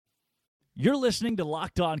You're listening to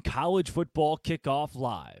Locked On College Football Kickoff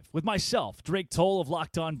Live with myself, Drake Toll of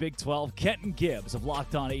Locked On Big 12, Kenton Gibbs of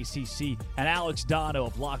Locked On ACC, and Alex Dono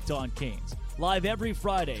of Locked On Canes. Live every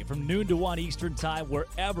Friday from noon to 1 Eastern Time,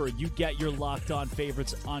 wherever you get your Locked On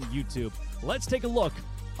favorites on YouTube. Let's take a look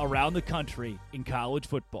around the country in college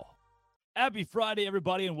football. Happy Friday,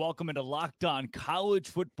 everybody, and welcome into Locked On College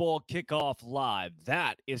Football Kickoff Live.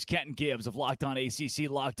 That is Kenton Gibbs of Locked On ACC,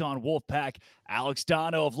 Locked On Wolfpack, Alex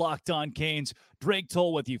Dono of Locked On Canes, Drake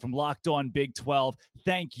Toll with you from Locked On Big 12.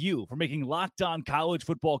 Thank you for making Locked On College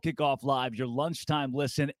Football Kickoff Live your lunchtime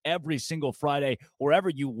listen every single Friday, wherever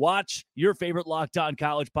you watch your favorite Locked On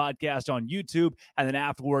College podcast on YouTube, and then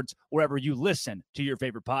afterwards, wherever you listen to your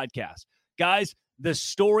favorite podcast. Guys, the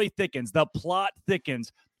story thickens, the plot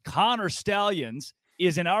thickens. Connor Stallions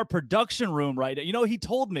is in our production room right now. You know, he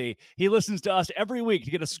told me he listens to us every week to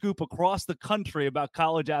get a scoop across the country about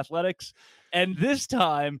college athletics. And this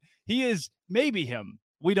time, he is, maybe him,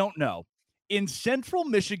 we don't know, in Central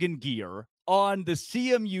Michigan gear on the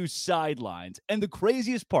CMU sidelines. And the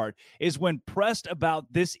craziest part is when pressed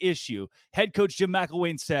about this issue, head coach Jim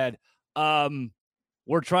McElwain said,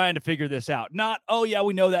 we're trying to figure this out. Not, oh, yeah,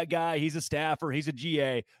 we know that guy. He's a staffer. He's a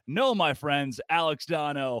GA. No, my friends, Alex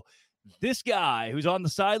Dono, this guy who's on the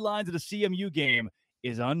sidelines of the CMU game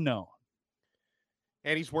is unknown.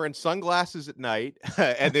 And he's wearing sunglasses at night,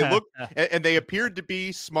 and they look, and they appeared to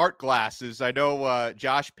be smart glasses. I know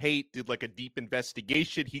Josh Pate did like a deep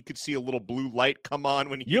investigation. He could see a little blue light come on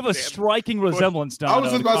when he. You have a striking resemblance, Dono. I was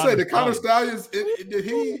just about to say, the Connor Stallions, did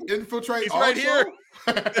he infiltrate? He's also? right here.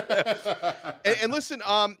 and listen,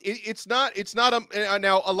 it's not.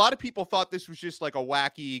 Now a lot of people thought this was just like a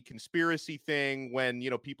wacky conspiracy thing when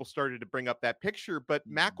people started to bring up that picture, but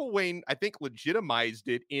McElwain, I think, legitimized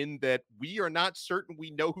it in that we are not certain we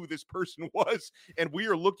know who this person was, and we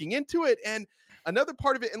are looking into it. And another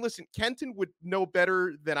part of it, and listen, Kenton would know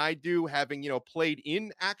better than I do, having played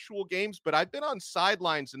in actual games, but I've been on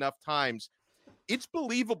sidelines enough times. It's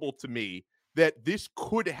believable to me that this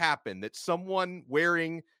could happen, that someone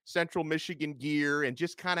wearing Central Michigan gear and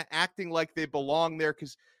just kind of acting like they belong there,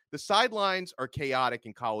 because the sidelines are chaotic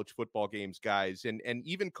in college football games, guys. And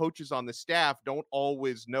even coaches on the staff don't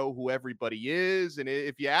always know who everybody is. And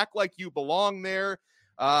if you act like you belong there,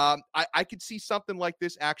 I could see something like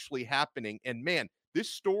this actually happening. And man, this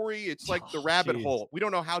story, it's like the rabbit hole. We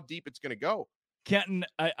don't know how deep it's going to go. Kenton,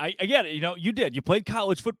 I get it. You played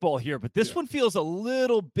college football here, but this one feels a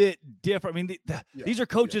little bit different. I mean, these are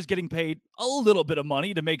coaches getting paid a little bit of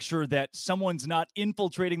money to make sure that someone's not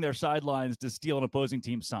infiltrating their sidelines to steal an opposing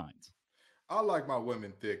team's signs. I like my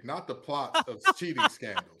women thick, not the plots of cheating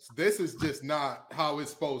scandals. This is just not how it's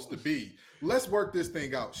supposed to be. Let's work this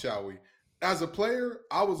thing out, shall we? As a player,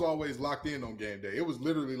 I was always locked in on game day. It was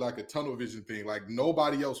literally like a tunnel vision thing. Like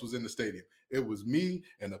nobody else was in the stadium. It was me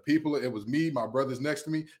and the people. It was me, my brothers next to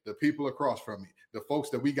me, the people across from me, the folks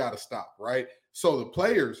that we got to stop, right? So the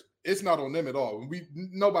players, it's not on them at all.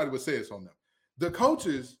 Nobody would say it's on them. The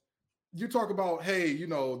coaches, you talk about, hey,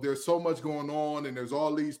 there's so much going on and there's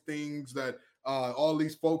all these things that all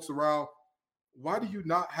these folks around. Why do you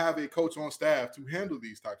not have a coach on staff to handle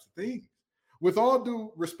these types of things? With all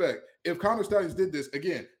due respect, if Connor Stallions did this,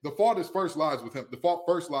 again, the fault first lies with him. The fault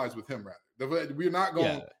first lies with him, rather. We're not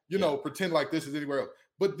going to, pretend like this is anywhere else.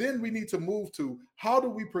 But then we need to move to, how do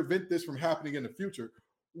we prevent this from happening in the future?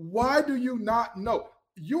 Why do you not know?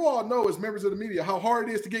 You all know as members of the media how hard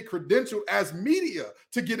it is to get credentialed as media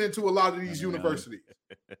to get into a lot of these universities.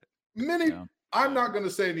 I'm not going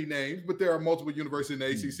to say any names, but there are multiple universities in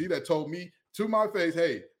the ACC that told me to my face,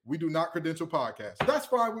 hey, we do not credential podcasts. That's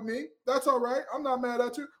fine with me. That's all right. I'm not mad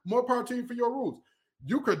at you. More power to you for your rules.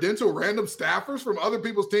 You credential random staffers from other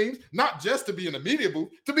people's teams, not just to be in the media booth,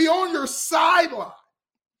 to be on your sideline.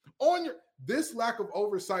 This lack of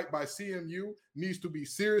oversight by CMU needs to be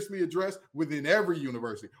seriously addressed within every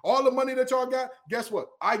university. All the money that y'all got, guess what?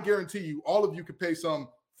 I guarantee you, all of you could pay some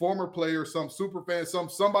former player, some super fan,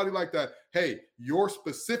 somebody like that. Hey, your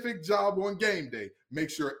specific job on game day, make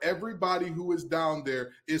sure everybody who is down there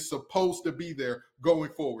is supposed to be there going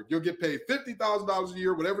forward. You'll get paid $50,000 a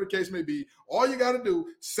year, whatever the case may be. All you got to do,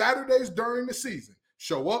 Saturdays during the season,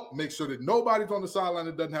 show up, make sure that nobody's on the sideline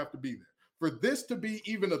that doesn't have to be there. For this to be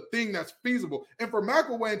even a thing that's feasible, and for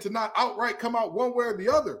McElwain to not outright come out one way or the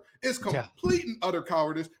other, is complete and utter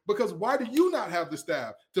cowardice, because why do you not have the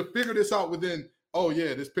staff to figure this out within, oh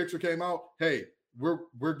yeah, this picture came out, hey,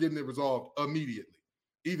 we're getting it resolved immediately.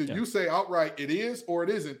 Either you say outright it is or it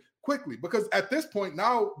isn't, quickly, because at this point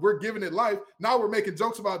now we're giving it life. Now we're making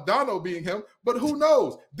jokes about Dono being him, but who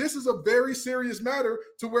knows? This is a very serious matter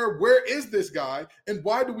to where is this guy and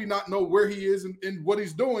why do we not know where he is and what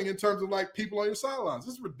he's doing in terms of like people on your sidelines?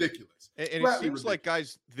 This is ridiculous. And it seems like,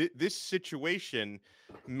 guys, this situation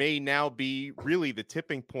may now be really the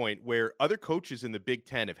tipping point where other coaches in the Big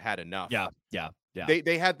Ten have had enough. Yeah.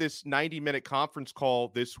 They had this 90-minute conference call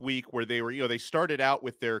this week where they were, they started out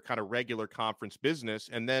with their kind of regular conference business,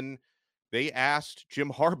 and then they asked Jim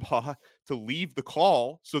Harbaugh to leave the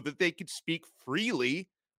call so that they could speak freely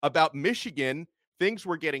about Michigan. Things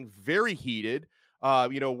were getting very heated.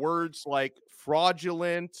 Words like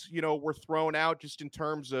fraudulent, were thrown out just in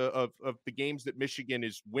terms of the games that Michigan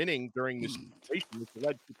is winning during this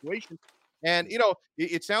alleged situation. And,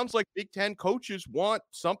 it sounds like Big Ten coaches want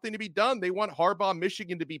something to be done. They want Harbaugh,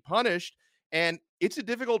 Michigan to be punished. And it's a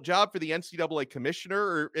difficult job for the NCAA commissioner,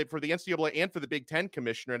 or for the NCAA and for the Big Ten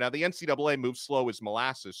commissioner. Now, the NCAA moves slow as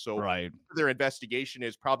molasses. So their investigation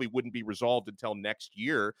probably wouldn't be resolved until next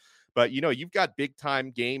year. But, you've got big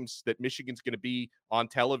time games that Michigan's going to be on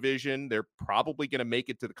television. They're probably going to make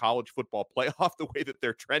it to the college football playoff the way that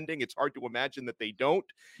they're trending. It's hard to imagine that they don't.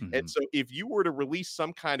 And so if you were to release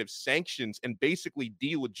some kind of sanctions and basically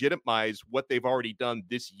delegitimize what they've already done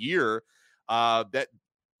this year,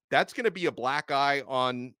 that's going to be a black eye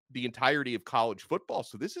on the entirety of college football.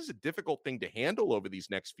 So this is a difficult thing to handle over these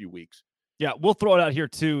next few weeks. Yeah, we'll throw it out here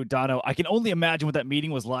too, Dono. I can only imagine what that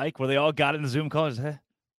meeting was like, where they all got in the Zoom call and said, hey,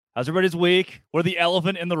 how's everybody's week? Where the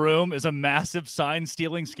elephant in the room is a massive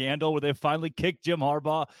sign-stealing scandal where they finally kicked Jim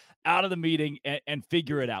Harbaugh out of the meeting and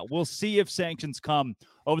figure it out. We'll see if sanctions come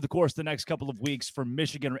over the course of the next couple of weeks for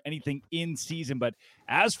Michigan or anything in season. But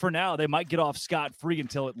as for now, they might get off scot-free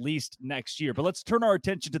until at least next year. But let's turn our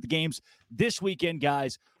attention to the games this weekend,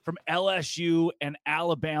 guys, from LSU and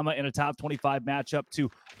Alabama in a top 25 matchup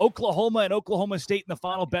to Oklahoma and Oklahoma State in the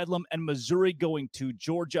final bedlam, and Missouri going to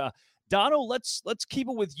Georgia. Dono, let's keep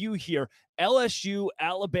it with you here. LSU,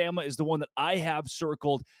 Alabama is the one that I have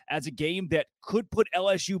circled as a game that could put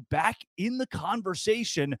LSU back in the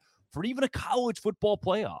conversation for even a college football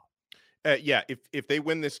playoff. If they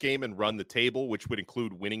win this game and run the table, which would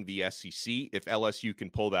include winning the SEC, if LSU can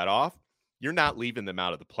pull that off, you're not leaving them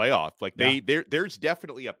out of the playoff. Like there's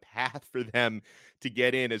definitely a path for them to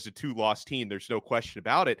get in as a 2-loss team. There's no question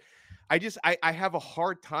about it. I have a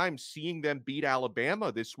hard time seeing them beat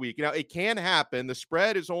Alabama this week. Now, it can happen. The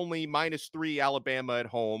spread is only -3 Alabama at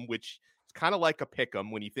home, which is kind of like a pick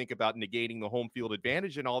 'em when you think about negating the home field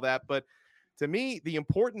advantage and all that. But to me, the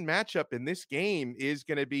important matchup in this game is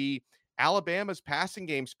going to be Alabama's passing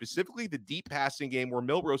game, specifically the deep passing game where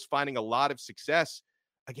Milroe's finding a lot of success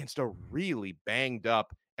against a really banged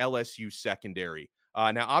up LSU secondary.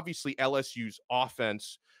 Now, obviously, LSU's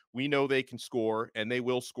offense, we know they can score, and they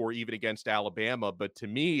will score even against Alabama. But to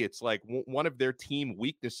me, it's like one of their team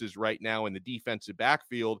weaknesses right now in the defensive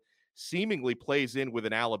backfield seemingly plays in with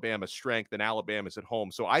an Alabama strength, and Alabama's at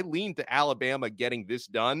home. So I lean to Alabama getting this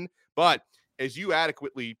done. But as you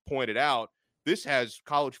adequately pointed out, this has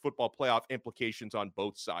college football playoff implications on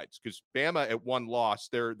both sides, because Bama at one loss,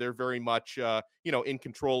 they're very much in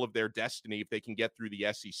control of their destiny if they can get through the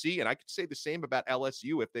SEC. And I could say the same about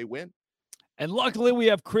LSU if they win. And luckily, we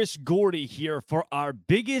have Chris Gordy here for our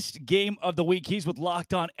biggest game of the week. He's with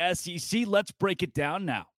Locked On SEC. Let's break it down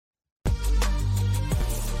now.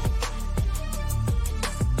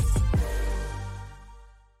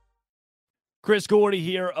 Chris Gordy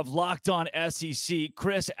here of Locked On SEC.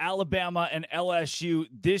 Chris, Alabama and LSU,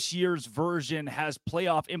 this year's version has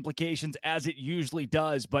playoff implications as it usually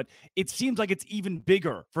does, but it seems like it's even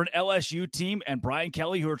bigger for an LSU team and Brian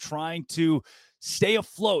Kelly, who are trying to stay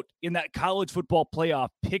afloat in that college football playoff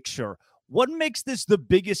picture. What makes this the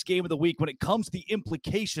biggest game of the week when it comes to the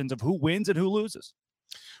implications of who wins and who loses?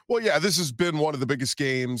 Well, yeah, this has been one of the biggest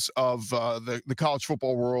games of the college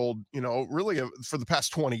football world, really for the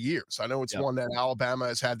past 20 years. I know it's one that Alabama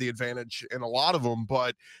has had the advantage in a lot of them,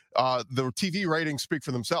 but the TV ratings speak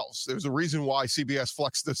for themselves. There's a reason why CBS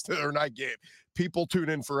flexed this to their night game. People tune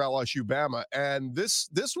in for LSU Bama, and this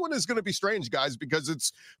one is going to be strange, guys, because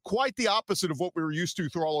it's quite the opposite of what we were used to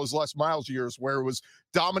through all those Les Miles years, where it was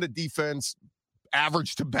dominant defense,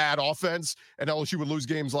 average to bad offense, and LSU would lose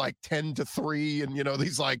games like 10-3 and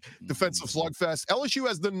these like defensive slugfest. LSU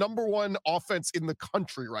has the number one offense in the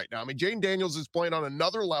country right now. I mean, Jane Daniels is playing on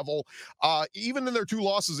another level. Even in their 2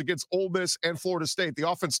 losses against Ole Miss and Florida State, the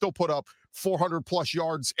offense still put up 400 plus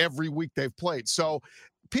yards every week they've played. So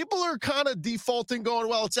people are kind of defaulting, going,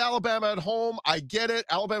 well, it's Alabama at home. I get it.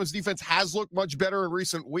 Alabama's defense has looked much better in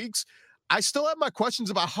recent weeks. I still have my questions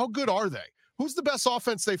about how good are they? Who's the best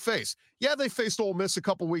offense they face? Yeah, they faced Ole Miss a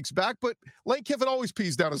couple weeks back, but Lane Kiffin always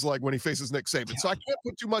pees down his leg when he faces Nick Saban. So I can't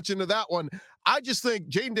put too much into that one. I just think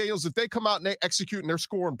Jaden Daniels, if they come out and they execute and they're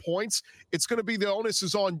scoring points, it's going to be the onus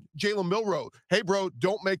is on Jalen Milroe. Hey, bro,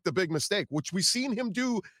 don't make the big mistake, which we've seen him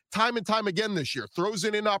do time and time again this year. Throws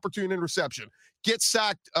in inopportune interception, gets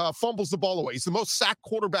sacked, fumbles the ball away. He's the most sacked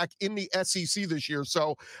quarterback in the SEC this year.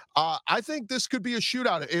 So I think this could be a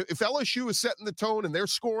shootout. If LSU is setting the tone and they're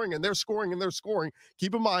scoring and they're scoring and they're scoring,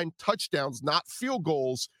 keep in mind touchdowns, not field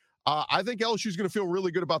goals. I think LSU is going to feel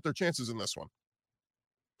really good about their chances in this one.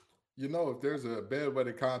 You know, if there's a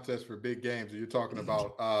bedwetting contest for big games, and you're talking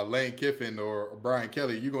about Lane Kiffin or Brian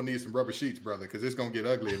Kelly, you're going to need some rubber sheets, brother, because it's going to get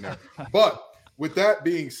ugly in there. But with that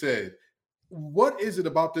being said, what is it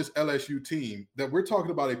about this LSU team that we're talking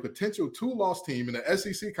about a potential 2-loss team in the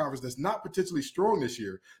SEC conference that's not potentially strong this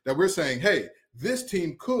year, that we're saying, hey, this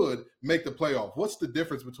team could make the playoff? What's the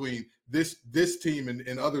difference between this team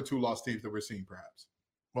and other 2-loss teams that we're seeing perhaps?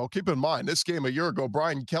 Well, keep in mind, this game a year ago,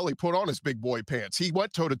 Brian Kelly put on his big boy pants. He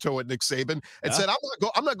went toe-to-toe at Nick Saban and said,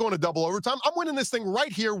 I'm not going to double overtime. I'm winning this thing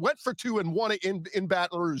right here. Went for 2 and won it in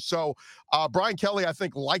Baton Rouge. So Brian Kelly, I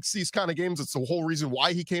think, likes these kind of games. It's the whole reason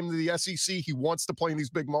why he came to the SEC. He wants to play in these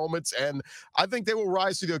big moments, and I think they will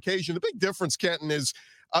rise to the occasion. The big difference, Kenton, is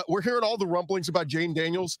we're hearing all the rumblings about Jaden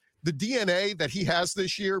Daniels. The DNA that he has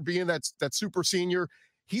this year, being that super senior,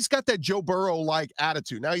 he's got that Joe Burrow-like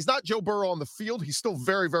attitude. Now, he's not Joe Burrow on the field. He's still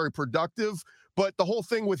very, very productive. But the whole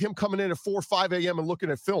thing with him coming in at 4 or 5 a.m. and looking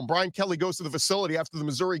at film, Brian Kelly goes to the facility after the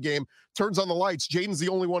Missouri game, turns on the lights. Jaden's the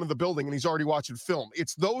only one in the building, and he's already watching film.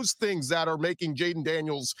 It's those things that are making Jaden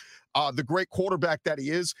Daniels the great quarterback that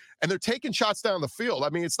he is. And they're taking shots down the field. I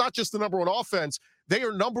mean, it's not just the number one offense. They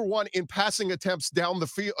are number one in passing attempts down the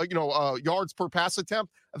field, yards per pass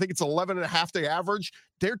attempt. I think it's 11.5 they average.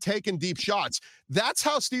 They're taking deep shots. That's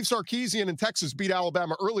how Steve Sarkisian in Texas beat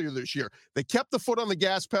Alabama earlier this year. They kept the foot on the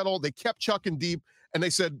gas pedal. They kept chucking deep, and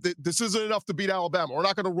they said, this isn't enough to beat Alabama. We're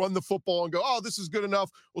not going to run the football and go, oh, this is good enough.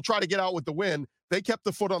 We'll try to get out with the win. They kept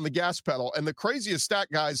the foot on the gas pedal. And the craziest stat,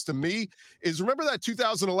 guys, to me, is remember that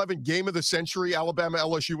 2011 game of the century,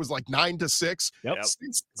 Alabama-LSU was like 9-6? Yep.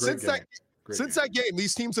 Since that game,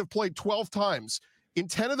 these teams have played 12 times. In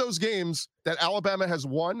 10 of those games that Alabama has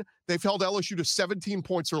won, they've held LSU to 17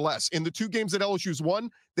 points or less. In the 2 games that LSU's won,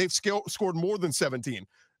 they've scored more than 17.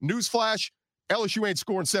 Newsflash, LSU ain't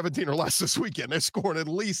scoring 17 or less this weekend. They're scoring at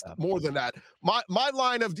least more than that. My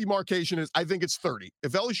line of demarcation is I think it's 30.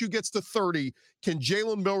 If LSU gets to 30, can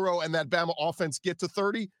Jalen Milroe and that Bama offense get to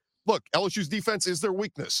 30? Look, LSU's defense is their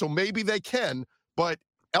weakness, so maybe they can, but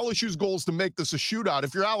LSU's goal is to make this a shootout.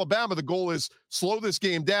 If you're Alabama, the goal is slow this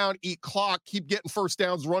game down, eat clock, keep getting first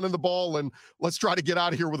downs, running the ball, and let's try to get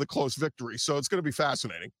out of here with a close victory. So it's going to be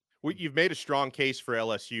fascinating. Well, you've made a strong case for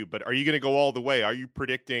LSU, but are you going to go all the way? Are you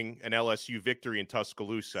predicting an LSU victory in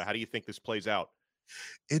Tuscaloosa? How do you think this plays out?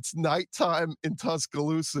 It's nighttime in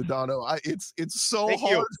Tuscaloosa, Dono. It's so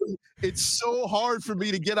hard. It's so hard for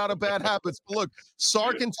me to get out of bad habits. But look,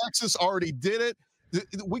 Sark in Texas already did it.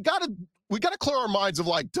 We got to clear our minds of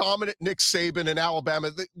like dominant Nick Saban and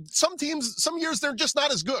Alabama. Some teams, some years they're just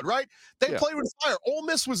not as good, right? They played with fire. Ole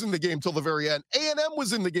Miss was in the game till the very end. A&M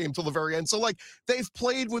was in the game till the very end. So like they've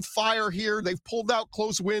played with fire here. They've pulled out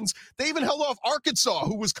close wins. They even held off Arkansas,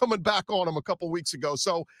 who was coming back on them a couple weeks ago.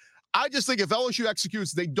 So I just think if LSU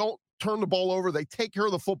executes, they don't turn the ball over. They take care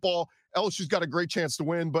of the football. LSU's got a great chance to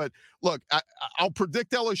win. But look, I'll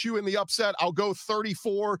predict LSU in the upset. I'll go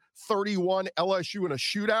 34-31 LSU in a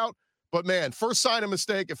shootout. But, man, first sign of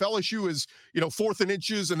mistake, if LSU is, 4th and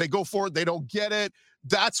inches and they go for it, they don't get it.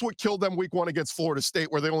 That's what killed them week 1 against Florida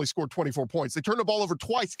State, where they only scored 24 points. They turned the ball over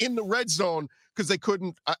twice in the red zone because they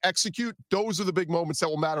couldn't execute. Those are the big moments that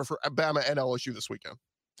will matter for Bama and LSU this weekend.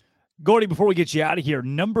 Gordy, before we get you out of here,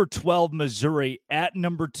 number 12, Missouri at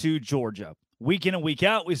number 2, Georgia. Week in and week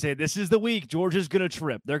out, we say this is the week Georgia's going to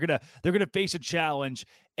trip. They're going to face a challenge.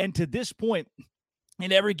 And to this point,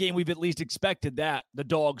 in every game, we've at least expected that the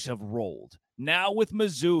Dogs have rolled. Now with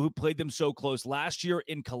Mizzou, who played them so close last year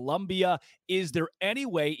in Columbia, is there any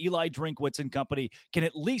way Eli Drinkwitz and company can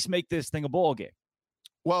at least make this thing a ball game?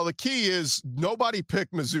 Well, the key is nobody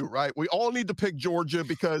picked Mizzou, right? We all need to pick Georgia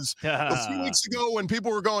because a few weeks ago when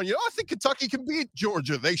people were going, I think Kentucky can beat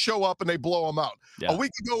Georgia, they show up and they blow them out. Yeah. A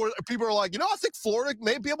week ago, people are like, I think Florida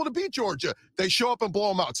may be able to beat Georgia. They show up and blow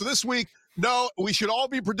them out. So this week, No, we should all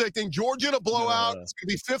be predicting Georgia to blow out. It's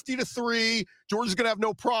going to be 50-3. Georgia's going to have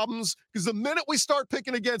no problems because the minute we start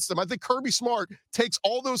picking against them, I think Kirby Smart takes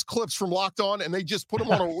all those clips from Locked On and they just put them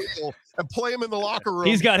on a reel and play them in the locker room.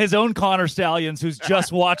 He's got his own Connor Stallions who's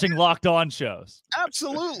just watching Locked On shows.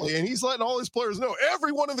 Absolutely. And he's letting all his players know,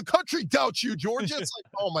 everyone in the country doubts you, Georgia. It's like,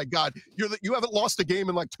 oh my God, you haven't lost a game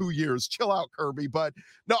in like 2 years. Chill out, Kirby. But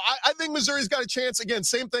no, I think Missouri's got a chance. Again,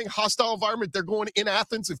 same thing, hostile environment. They're going in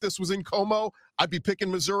Athens. If this was in Como, I'd be picking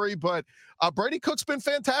Missouri. But Brady Cook's been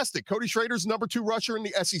fantastic. Cody Schrader's number 2 rusher in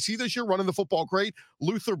the SEC this year, running the football great.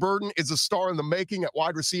 Luther Burden is a star in the making at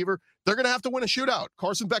wide receiver. They're going to have to win a shootout.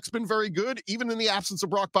 Carson Beck's been very good. Even in the absence of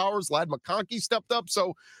Brock Bowers, Ladd McConkey stepped up.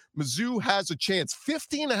 So Mizzou has a chance.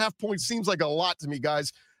 15.5 points seems like a lot to me,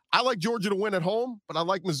 guys. I like Georgia to win at home, but I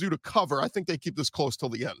like Mizzou to cover. I think they keep this close till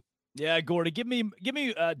the end. Yeah, Gordy, give me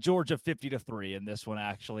Georgia 50-3 in this one,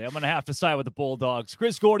 actually. I'm going to have to side with the Bulldogs.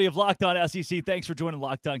 Chris Gordy of Locked On SEC, thanks for joining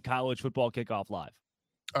Locked On College Football Kickoff Live.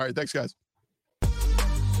 All right, thanks, guys.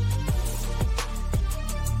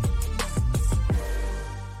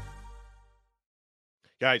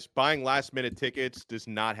 Guys, buying last-minute tickets does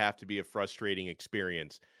not have to be a frustrating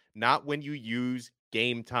experience. Not when you use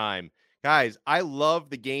Game Time. Guys, I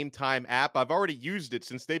love the Game Time app. I've already used it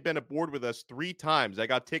since they've been aboard with us 3 times. I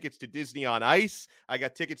got tickets to Disney on Ice. I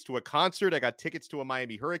got tickets to a concert. I got tickets to a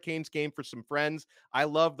Miami Hurricanes game for some friends. I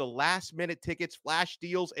love the last-minute tickets, flash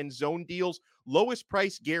deals, and zone deals. Lowest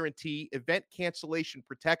price guarantee, event cancellation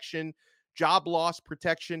protection, job loss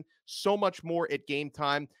protection, so much more at Game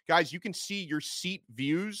Time. Guys, you can see your seat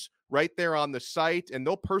views right there on the site, and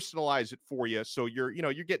they'll personalize it for you. So you're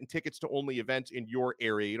getting tickets to only events in your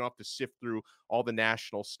area. You don't have to sift through all the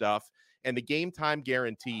national stuff. And the Game Time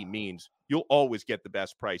guarantee means you'll always get the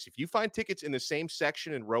best price. If you find tickets in the same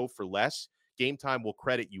section and row for less, Game Time will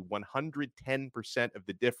credit you 110% of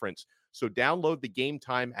the difference. So download the Game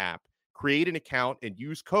Time app, create an account, and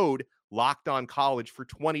use code LOCKEDONCollege for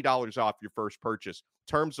 $20 off your first purchase.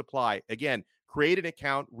 Terms apply. Again, create an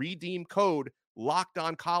account, redeem code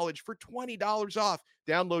LOCKEDONCollege for $20 off.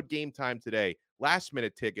 Download Game Time today. Last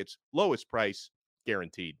minute tickets, lowest price,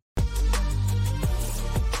 guaranteed.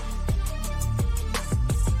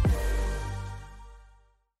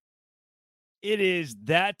 It is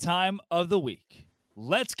that time of the week.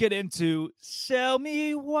 Let's get into Sell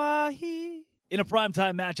Me Why. In a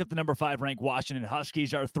primetime matchup, the number 5 ranked Washington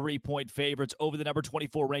Huskies are 3-point favorites over the number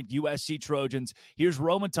 24 ranked USC Trojans. Here's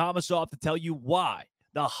Roman Tomasoff to tell you why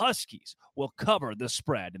the Huskies will cover the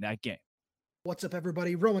spread in that game. What's up,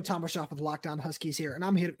 everybody? Roman Tomasoff with Locked On Huskies here, and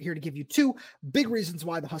I'm here to give you 2 big reasons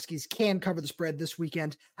why the Huskies can cover the spread this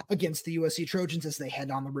weekend against the USC Trojans as they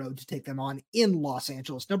head on the road to take them on in Los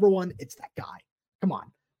Angeles. Number 1, it's that guy. Come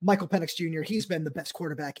on. Michael Penix Jr., he's been the best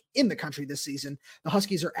quarterback in the country this season. The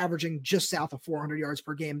Huskies are averaging just south of 400 yards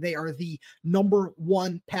per game. They are the number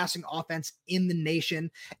 1 passing offense in the nation.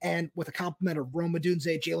 And with a complement of Rome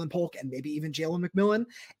Odunze, Jalen Polk, and maybe even Jalen McMillan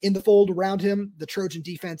in the fold around him, the Trojan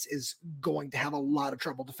defense is going to have a lot of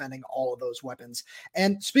trouble defending all of those weapons.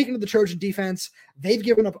 And speaking of the Trojan defense, they've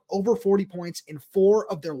given up over 40 points in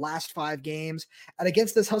 4 of their last 5 games. And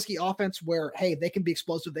against this Husky offense where, hey, they can be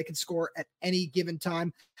explosive, they can score at any given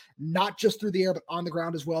time, not just through the air, but on the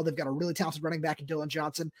ground as well. They've got a really talented running back in Dylan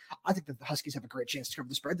Johnson. I think that the Huskies have a great chance to cover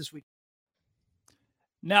the spread this week.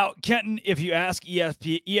 Now, Kenton, if you ask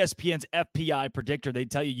ESPN's FPI predictor, they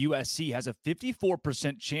tell you USC has a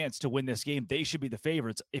 54% chance to win this game. They should be the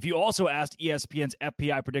favorites. If you also asked ESPN's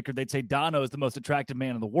FPI predictor, they'd say Dono is the most attractive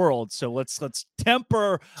man in the world. So let's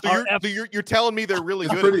temper. So you're telling me they're really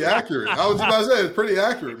good. Pretty accurate. I was about to say it's pretty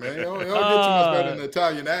accurate, man. You don't get too much better than the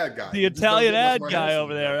Italian ad guy. The Italian ad guy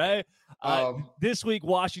over there, right? This week,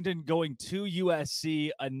 Washington going to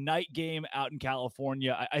USC, a night game out in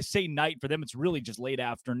California. I say night for them. It's really just late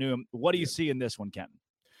afternoon. What do you see in this one, Kenton?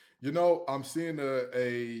 You know, I'm seeing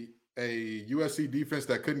a USC defense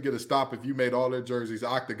that couldn't get a stop if you made all their jerseys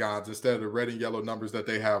octagons instead of the red and yellow numbers that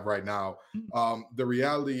they have right now. The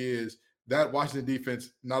reality is that Washington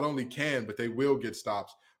defense not only can, but they will get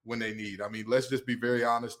stops when they need. I mean, let's just be very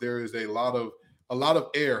honest. There is a lot of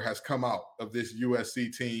air has come out of this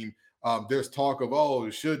USC team. There's talk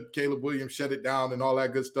of, should Caleb Williams shut it down and all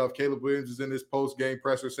that good stuff. Caleb Williams is in his post-game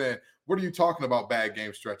presser saying, what are you talking about bad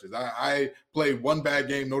game stretches? I played 1 bad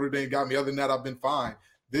game. Notre Dame got me. Other than that, I've been fine.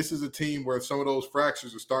 This is a team where some of those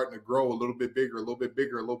fractures are starting to grow a little bit bigger, a little bit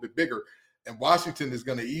bigger, a little bit bigger. And Washington is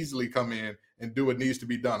going to easily come in and do what needs to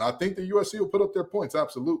be done. I think the USC will put up their points,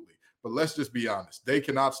 absolutely. But let's just be honest. They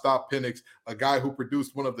cannot stop Penix, a guy who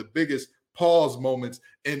produced one of the biggest pause moments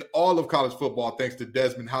in all of college football thanks to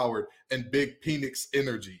Desmond Howard and Big Penix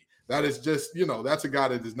energy. That is just, that's a guy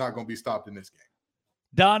that is not going to be stopped in this game.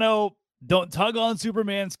 Dono, don't tug on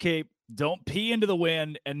Superman's cape. Don't pee into the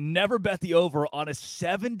wind, and never bet the over on a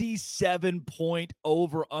 77-point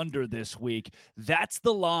over-under this week. That's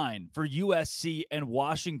the line for USC and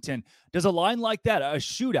Washington. Does a line like that, a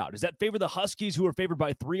shootout, does that favor the Huskies, who are favored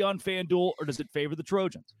by 3 on FanDuel, or does it favor the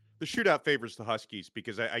Trojans? The shootout favors the Huskies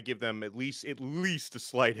because I give them at least a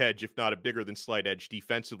slight edge, if not a bigger than slight edge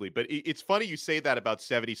defensively. But it's funny you say that about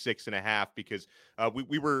 76.5 because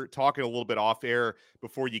we were talking a little bit off air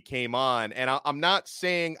before you came on. And I'm not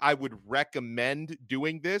saying I would recommend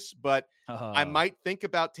doing this, but I might think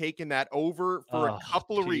about taking that over for a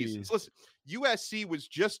couple of reasons. Listen, USC was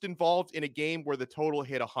just involved in a game where the total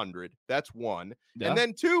hit 100. That's one. Yeah. And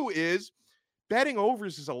then 2 is betting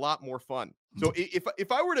overs is a lot more fun. So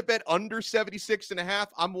if I were to bet under 76.5,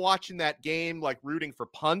 I'm watching that game like rooting for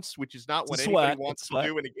punts, which is not what anybody wants to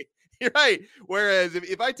do in a game. You're right. Whereas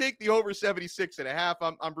if I take the over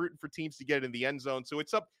 76.5, I'm rooting for teams to get in the end zone. So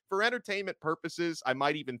it's up for entertainment purposes. I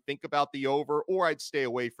might even think about the over, or I'd stay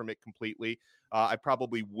away from it completely. I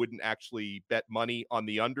probably wouldn't actually bet money on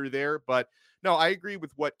the under there. But no, I agree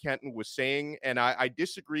with what Kenton was saying, and I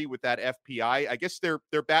disagree with that FPI. I guess they're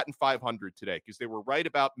batting 500 today because they were right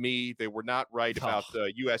about me. They were not right about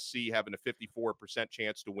USC having a 54%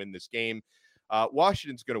 chance to win this game.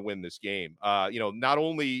 Washington's going to win this game. Not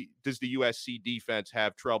only does the USC defense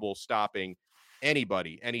have trouble stopping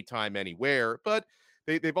anybody, anytime, anywhere, but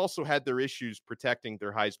they've also had their issues protecting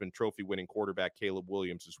their Heisman Trophy winning quarterback, Caleb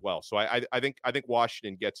Williams, as well. So I think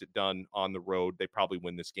Washington gets it done on the road. They probably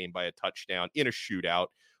win this game by a touchdown in a shootout,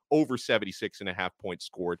 over 76.5 points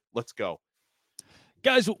scored. Let's go.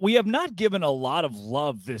 Guys, we have not given a lot of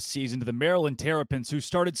love this season to the Maryland Terrapins, who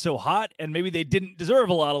started so hot, and maybe they didn't deserve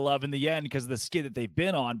a lot of love in the end because of the skid that they've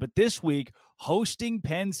been on. But this week, hosting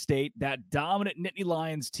Penn State, that dominant Nittany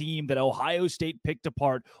Lions team that Ohio State picked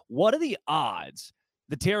apart, what are the odds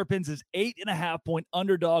the Terrapins is 8.5-point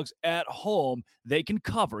underdogs at home? They can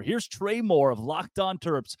cover. Here's Trey Moore of Locked On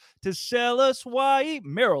Terps to sell us why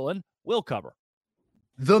Maryland will cover.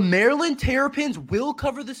 The Maryland Terrapins will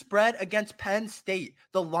cover the spread against Penn State.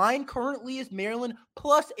 The line currently is Maryland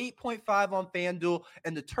plus 8.5 on FanDuel,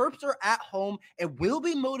 and the Terps are at home and will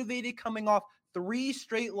be motivated coming off 3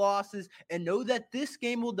 straight losses, and know that this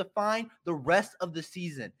game will define the rest of the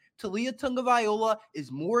season. Talia Tungavailoa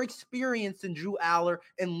is more experienced than Drew Aller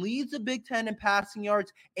and leads the Big Ten in passing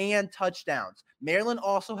yards and touchdowns. Maryland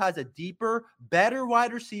also has a deeper, better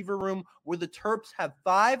wide receiver room where the Terps have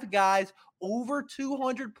 5 guys over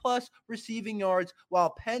 200-plus receiving yards,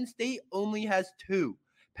 while Penn State only has 2.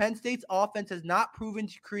 Penn State's offense has not proven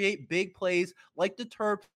to create big plays like the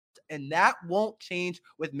Terps, and that won't change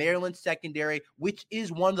with Maryland's secondary, which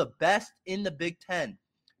is one of the best in the Big Ten.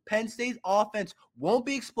 Penn State's offense won't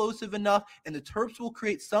be explosive enough, and the Terps will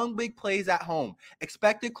create some big plays at home.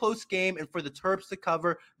 Expect a close game and for the Terps to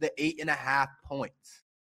cover the 8.5 points.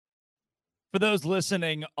 For those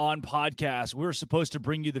listening on podcast, we were supposed to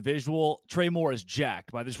bring you the visual. Trey Moore is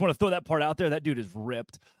jacked, but I just want to throw that part out there. That dude is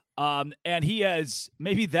ripped. And he has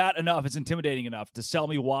maybe that enough. It's intimidating enough to sell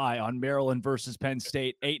me why on Maryland versus Penn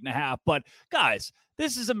State 8.5. But guys,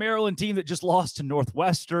 this is a Maryland team that just lost to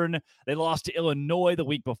Northwestern. They lost to Illinois the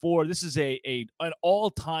week before. This is an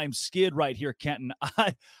all-time skid right here, Kenton.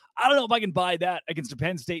 I don't know if I can buy that against a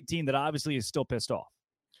Penn State team that obviously is still pissed off.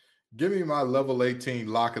 Give me my level 18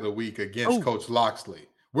 lock of the week against Coach Loxley.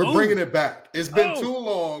 We're bringing it back. It's been too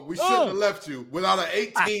long. We shouldn't have left you without an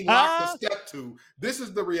 18 lock to step to. This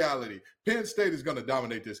is the reality. Penn State is going to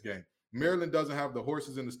dominate this game. Maryland doesn't have the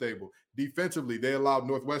horses in the stable. Defensively, they allowed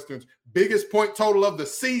Northwestern's biggest point total of the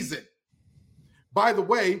season. By the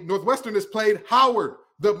way, Northwestern has played Howard,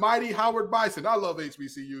 the mighty Howard Bison. I love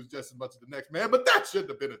HBCUs just as much as the next man, but that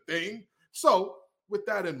shouldn't have been a thing. So with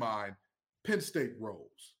that in mind, Penn State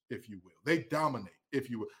rolls, if you will. They dominate, if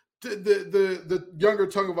you will. The younger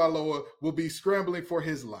Tungavailoa will be scrambling for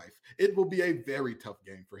his life. It will be a very tough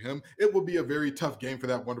game for him. It will be a very tough game for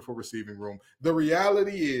that wonderful receiving room. The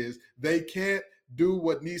reality is they can't do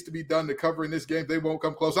what needs to be done to cover in this game. They won't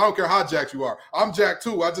come close. I don't care how jacked you are. I'm jacked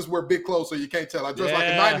too. I just wear big clothes so you can't tell. I dress like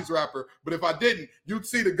a 90s rapper, but if I didn't, you'd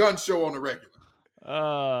see the gun show on the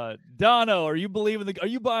regular. Dono, are you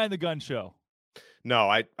buying the gun show? No,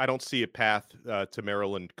 I don't see a path to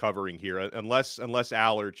Maryland covering here unless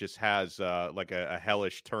Aller just has like a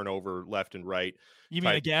hellish turnover left and right. You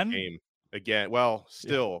mean again? Game. Again. Well,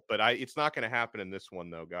 still, but it's not going to happen in this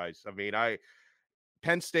one though, guys. I mean,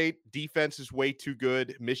 Penn State defense is way too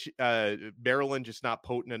good. Maryland just not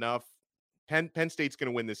potent enough. Penn State's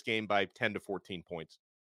going to win this game by 10 to 14 points.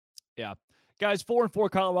 Yeah. Guys,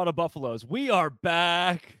 4-4 Colorado Buffaloes. We are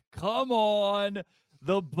back. Come on.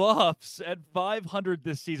 The Buffs at 500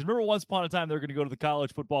 this season. Remember, once upon a time, they were going to go to the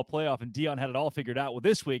college football playoff, and Dion had it all figured out. Well,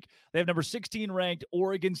 this week, they have number 16 ranked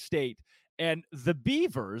Oregon State, and the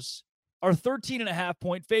Beavers are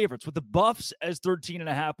 13.5-point favorites, with the Buffs as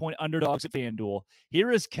 13.5-point underdogs at FanDuel.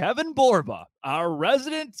 Here is Kevin Borba, our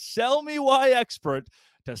resident Sell Me Why expert,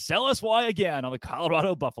 to sell us why again on the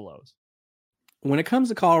Colorado Buffaloes. When it comes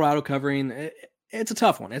to Colorado covering, it's a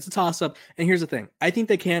tough one. It's a toss-up. And here's the thing. I think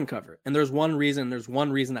they can cover. And there's one reason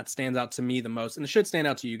that stands out to me the most, and it should stand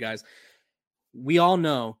out to you guys. We all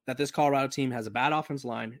know that this Colorado team has a bad offensive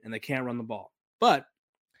line and they can't run the ball. But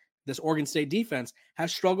this Oregon State defense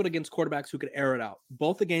has struggled against quarterbacks who could air it out.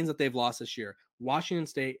 Both the games that they've lost this year, Washington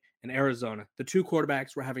State and Arizona, the two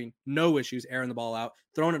quarterbacks were having no issues airing the ball out,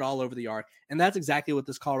 throwing it all over the yard. And that's exactly what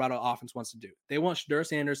this Colorado offense wants to do. They want Shedeur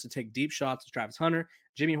Sanders to take deep shots to Travis Hunter,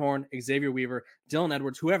 Jimmy Horn, Xavier Weaver, Dylan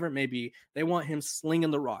Edwards, whoever it may be. They want him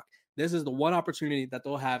slinging the rock. This is the one opportunity that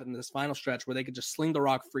they'll have in this final stretch where they could just sling the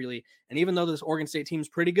rock freely. And even though this Oregon State team is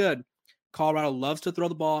pretty good, Colorado loves to throw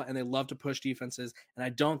the ball and they love to push defenses. And I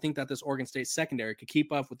don't think that this Oregon State secondary could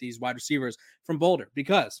keep up with these wide receivers from Boulder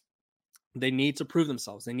because they need to prove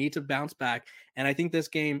themselves. They need to bounce back. And I think this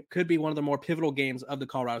game could be one of the more pivotal games of the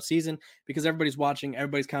Colorado season because everybody's watching,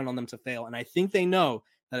 everybody's counting on them to fail. And I think they know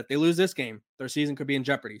that if they lose this game, their season could be in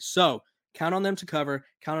jeopardy. So count on them to cover,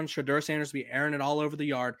 count on Shedeur Sanders to be airing it all over the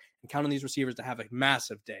yard, and count on these receivers to have a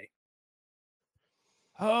massive day.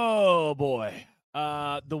 Oh, boy.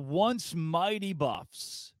 The once mighty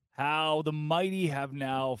Buffs, how the mighty have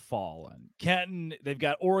now fallen. Kenton, they've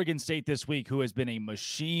got Oregon State this week, who has been a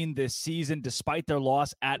machine this season, despite their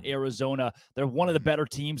loss at Arizona. They're one of the better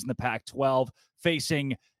teams in the Pac-12,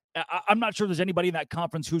 facing I'm not sure there's anybody in that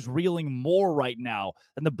conference who's reeling more right now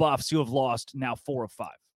than the Buffs, who have lost now 4 of 5.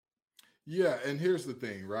 Yeah, and here's the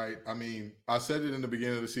thing, right? I mean, I said it in the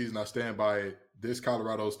beginning of the season. I stand by it. This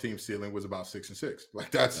Colorado's team ceiling was about 6-6.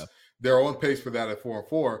 Like they're on pace for that at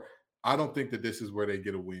 4-4. I don't think that this is where they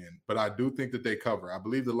get a win, but I do think that they cover. I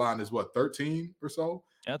believe the line is 13 or so.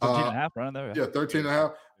 Yeah, 13.5 right there. Yeah,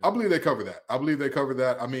 13.5. I believe they cover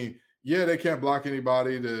that. I mean, yeah, they can't block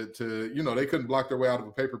anybody to they couldn't block their way out of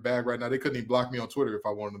a paper bag right now. They couldn't even block me on Twitter if I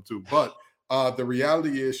wanted them to. But the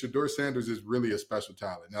reality is Shedeur Sanders is really a special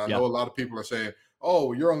talent. Now, I know a lot of people are saying,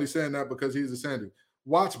 oh, you're only saying that because he's a Sanders.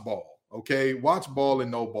 Watch ball, okay? Watch ball and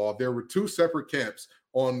no ball. There were two separate camps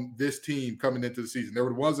on this team coming into the season. There were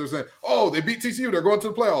the ones that were saying, oh, they beat TCU, they're going to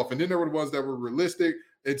the playoff. And then there were the ones that were realistic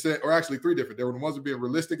and said, or actually three different. There were the ones that were being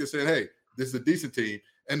realistic and said, hey, this is a decent team.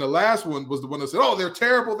 And the last one was the one that said, oh, they're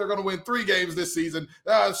terrible. They're going to win 3 games this season.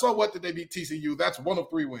 So what did they beat TCU? That's 1 of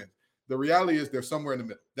 3 wins. The reality is they're somewhere in the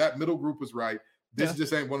middle. That middle group was right. This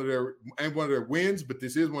just ain't one of their wins, but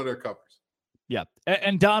this is one of their covers. Yeah.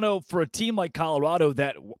 And Dono, for a team like Colorado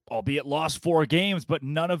that, albeit lost 4 games, but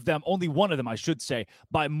only one of them, I should say,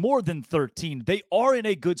 by more than 13, they are in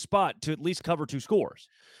a good spot to at least cover 2 scores.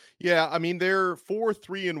 Yeah, I mean, they're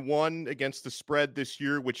 4-3-1 against the spread this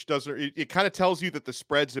year, which it kind of tells you that the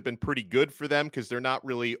spreads have been pretty good for them because they're not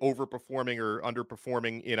really overperforming or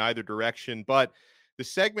underperforming in either direction. But the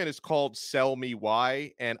segment is called Sell Me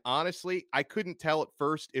Why. And honestly, I couldn't tell at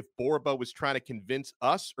first if Borba was trying to convince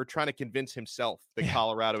us or trying to convince himself that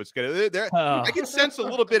Colorado is going to. I could sense a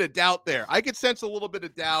little bit of doubt there.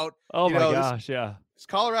 Oh, my gosh, This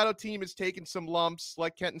Colorado team has taken some lumps.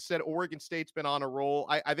 Like Kenton said, Oregon State's been on a roll.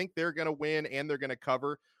 I think they're going to win and they're going to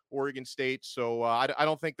cover Oregon State. So I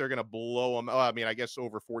don't think they're going to blow them. I mean, I guess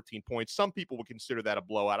over 14 points. Some people would consider that a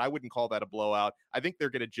blowout. I wouldn't call that a blowout. I think they're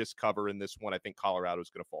going to just cover in this one. I think Colorado is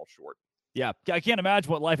going to fall short. Yeah, I can't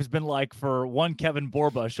imagine what life has been like for one Kevin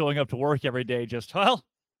Borba showing up to work every day. Just,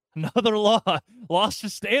 another loss to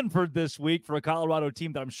Stanford this week for a Colorado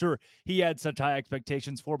team that I'm sure he had such high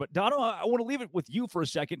expectations for. But Dono, I want to leave it with you for a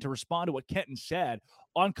second to respond to what Kenton said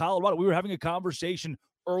on Colorado. We were having a conversation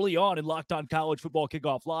early on in Locked On College Football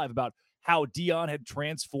Kickoff Live about how Dion had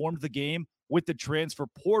transformed the game with the transfer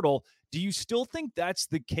portal. Do you still think that's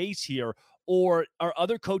the case here, or are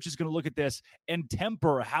other coaches going to look at this and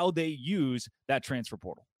temper how they use that transfer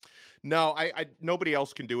portal? No, I nobody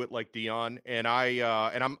else can do it like Dion, and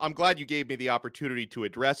I'm glad you gave me the opportunity to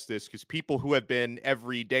address this because people who have been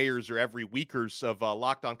everydayers or every weekers of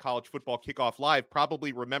Locked On College Football Kickoff Live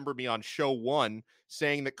probably remember me on show 1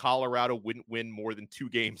 saying that Colorado wouldn't win more than 2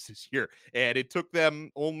 games this year, and it took them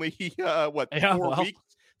only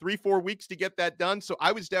 4 weeks to get that done. So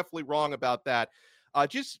I was definitely wrong about that.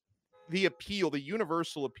 Just the appeal, the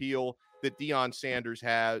universal appeal that Deion Sanders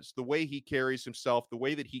has, the way he carries himself, the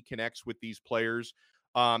way that he connects with these players.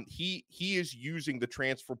 He is using the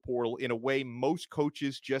transfer portal in a way most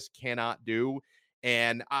coaches just cannot do.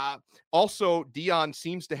 And also, Dion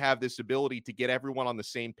seems to have this ability to get everyone on the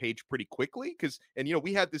same page pretty quickly.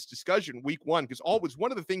 We had this discussion week one, because always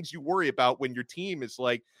one of the things you worry about when your team is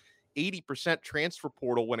like 80% transfer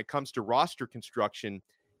portal when it comes to roster construction,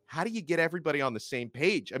 how do you get everybody on the same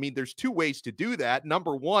page? I mean, there's two ways to do that.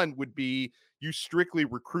 Number one would be you strictly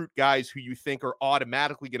recruit guys who you think are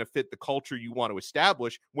automatically going to fit the culture you want to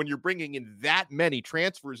establish. When you're bringing in that many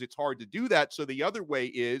transfers, it's hard to do that. So the other way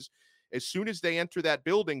is, as soon as they enter that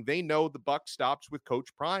building, they know the buck stops with Coach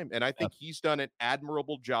Prime. And I think he's done an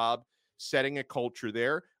admirable job setting a culture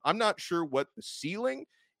there. I'm not sure what the ceiling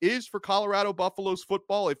is for Colorado Buffaloes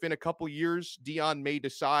football. If in a couple years Dion may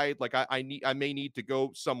decide like I may need to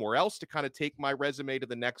go somewhere else to kind of take my resume to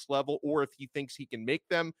the next level, or if he thinks he can make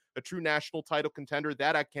them a true national title contender,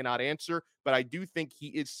 that I cannot answer. But I do think he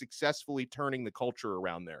is successfully turning the culture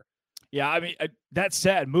around there. Yeah, I mean, that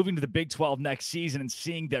said, moving to the Big 12 next season and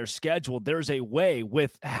seeing their schedule, there's a way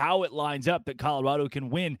with how it lines up that Colorado can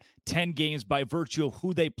win 10 games by virtue of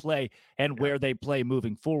who they play and where they play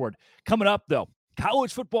moving forward. Coming up, though,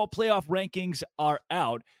 college football playoff rankings are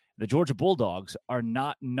out. The Georgia Bulldogs are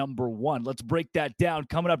not number one. Let's break that down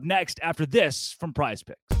coming up next after this from Prize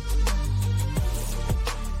Picks.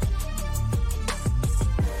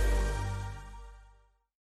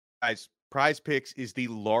 Guys, Prize Picks is the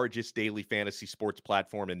largest daily fantasy sports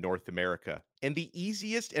platform in North America and the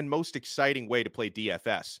easiest and most exciting way to play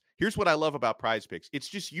DFS. Here's what I love about Prize Picks. It's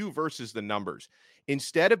just you versus the numbers.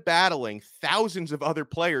 Instead of battling thousands of other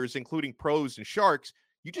players, including pros and sharks,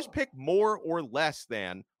 you just pick more or less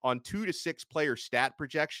than on 2 to 6 player stat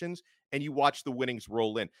projections, and you watch the winnings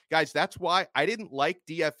roll in. Guys, that's why I didn't like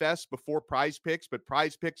DFS before Prize Picks, but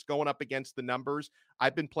Prize Picks going up against the numbers.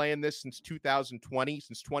 I've been playing this since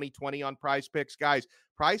 2020 on Prize Picks. Guys,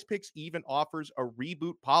 Prize Picks even offers a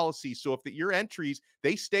reboot policy. So if your entries,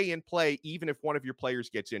 they stay in play even if one of your players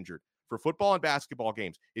gets injured. For football and basketball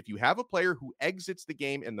games, if you have a player who exits the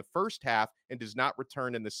game in the first half and does not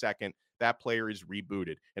return in the second, that player is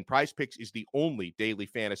rebooted. And Prize Picks is the only daily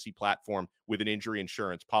fantasy platform with an injury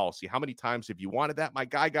insurance policy. How many times have you wanted that? My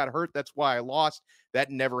guy got hurt. That's why I lost.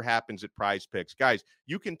 That never happens at Prize Picks. Guys,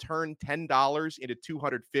 you can turn $10 into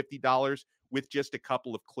 $250 with just a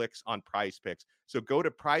couple of clicks on Prize Picks. So go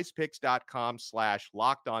to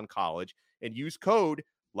prizepicks.com/lockedoncollege and use code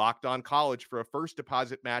Locked On College for a first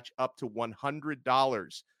deposit match up to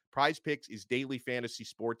 $100. Prize Picks is daily fantasy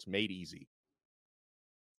sports made easy.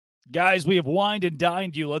 Guys, we have wined and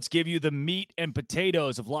dined you. Let's give you the meat and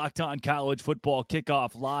potatoes of Locked On College Football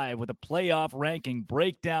Kickoff Live with a playoff ranking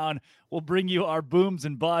breakdown. We'll bring you our booms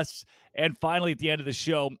and busts. And finally, at the end of the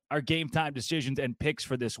show, our game time decisions and picks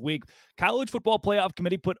for this week. College Football Playoff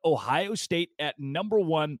Committee put Ohio State at number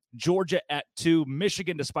 1, Georgia at 2,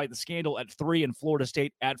 Michigan, despite the scandal, at 3, and Florida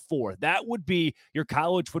State at 4. That would be your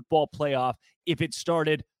college football playoff if it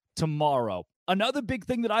started tomorrow. Another big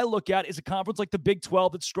thing that I look at is a conference like the Big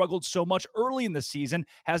 12 that struggled so much early in the season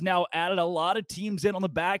has now added a lot of teams in on the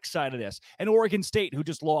backside of this. And Oregon State, who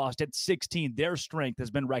just lost at 16, their strength has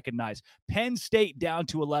been recognized. Penn State down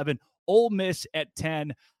to 11, Ole Miss at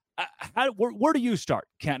 10. Where do you start,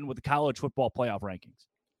 Kenton, with the college football playoff rankings?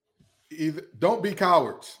 Don't be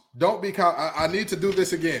cowards. Don't be cowards. I need to do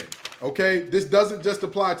this again. Okay, this doesn't just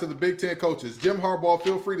apply to the Big Ten coaches. Jim Harbaugh,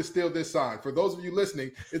 feel free to steal this sign. For those of you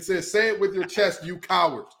listening, it says, "Say it with your chest, you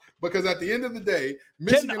cowards." Because at the end of the day,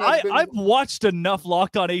 Michigan I've watched enough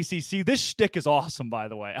Locked On ACC. This shtick is awesome, by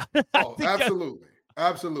the way. Oh, absolutely.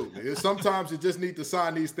 Absolutely. Sometimes you just need to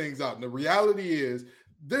sign these things out. And the reality is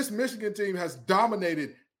this Michigan team has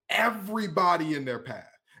dominated everybody in their path.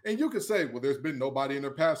 And you could say, well, there's been nobody in their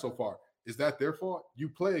path so far. Is that their fault? You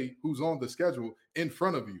play who's on the schedule in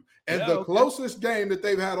front of you. And the closest game that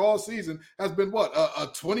they've had all season has been what? A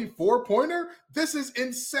 24-pointer? This is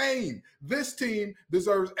insane. This team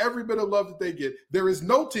deserves every bit of love that they get. There is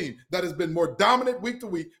no team that has been more dominant week to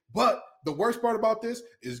week. But the worst part about this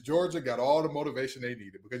is Georgia got all the motivation they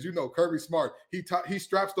needed because, Kirby Smart, he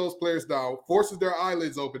straps those players down, forces their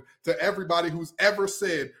eyelids open to everybody who's ever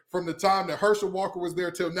said from the time that Herschel Walker was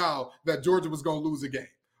there till now that Georgia was going to lose a game.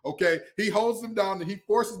 Okay, he holds them down and he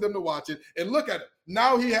forces them to watch it. And look at it.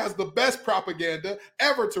 Now he has the best propaganda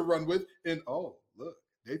ever to run with. And oh, look,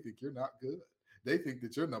 they think you're not good. They think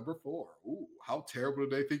that you're number 4. Ooh, how terrible do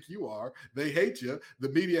they think you are? They hate you. The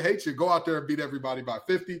media hates you. Go out there and beat everybody by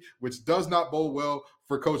 50, which does not bode well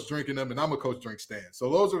for Coach Drink and them. And I'm a Coach Drink stan. So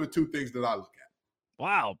those are the two things that I look at.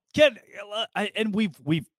 Wow, Ken, and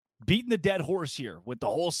we've beaten the dead horse here with the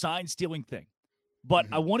whole sign stealing thing. but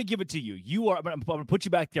I want to give it to you. I'm going to put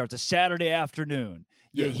you back there. It's a Saturday afternoon.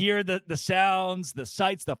 You hear the sounds, the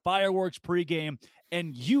sights, the fireworks pregame,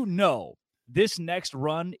 and this next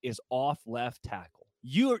run is off left tackle.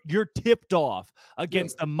 You're tipped off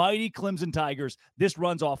against the mighty Clemson Tigers. This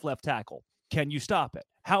run's off left tackle. Can you stop it?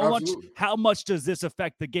 How much does this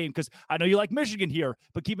affect the game? Because I know you like Michigan here,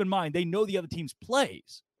 but keep in mind they know the other team's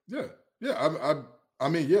plays. Yeah. I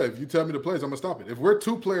mean, if you tell me the plays, I'm gonna stop it. If we're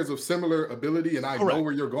two players of similar ability and I know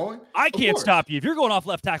where you're going, I can't stop you. If you're going off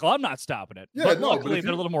left tackle, I'm not stopping it. Yeah, but luckily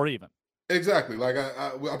they're a little more even. Exactly. Like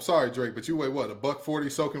I'm sorry, Drake, but you weigh what?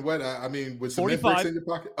 $140 soaking wet? I mean, with some 45 in your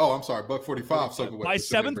pocket. Oh, I'm sorry, $145 soaking wet. By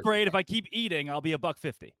 7th grade, if I keep eating, I'll be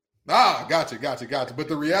 $150. Gotcha. But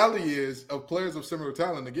the reality is, of players of similar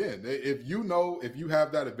talent, again, if you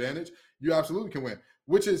have that advantage, you absolutely can win.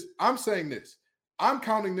 Which is, I'm saying this. I'm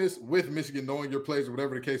counting this with Michigan knowing your plays or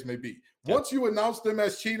whatever the case may be. Once you announce them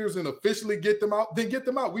as cheaters and officially get them out, then get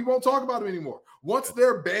them out. We won't talk about them anymore. Once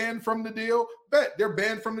they're banned from the deal, they're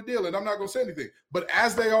banned from the deal, and I'm not going to say anything. But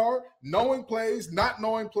as they are, knowing plays, not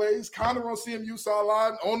knowing plays, Connor on CMU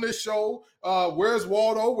sideline, on this show, where's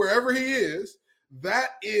Waldo, wherever he is, that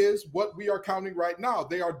is what we are counting right now.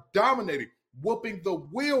 They are dominating, whooping the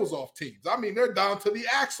wheels off teams. I mean, they're down to the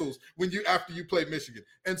axles after you play Michigan.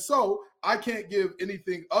 And so I can't give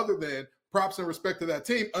anything other than props and respect to that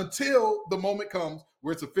team until the moment comes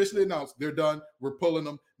where it's officially announced they're done. We're pulling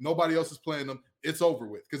them. Nobody else is playing them. It's over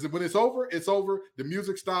with. Because when it's over, it's over. The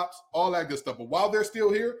music stops, all that good stuff. But while they're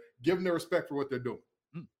still here, give them their respect for what they're doing.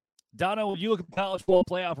 Donna, when you look at the college football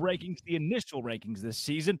playoff rankings, the initial rankings this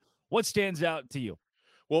season, what stands out to you?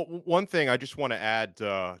 Well, one thing I just want to add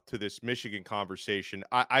to this Michigan conversation,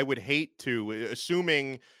 I would hate to,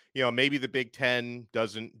 assuming, maybe the Big Ten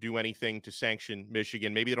doesn't do anything to sanction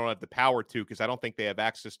Michigan. Maybe they don't have the power to, because I don't think they have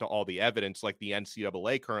access to all the evidence like the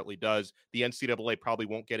NCAA currently does. The NCAA probably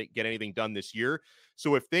won't get anything done this year.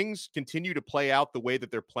 So if things continue to play out the way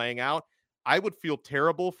that they're playing out, I would feel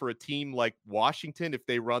terrible for a team like Washington if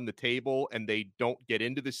they run the table and they don't get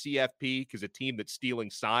into the CFP, because a team that's stealing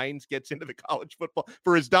signs gets into the college football.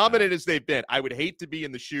 For as dominant as they've been, I would hate to be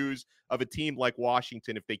in the shoes of a team like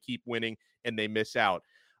Washington if they keep winning and they miss out.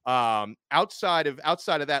 Outside of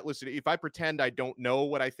that, listen, if I pretend I don't know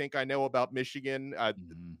what I think I know about Michigan,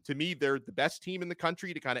 to me, they're the best team in the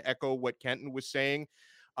country, to kind of echo what Kenton was saying.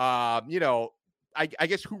 I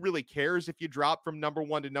guess who really cares if you drop from number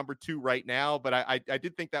 1 to number 2 right now? But I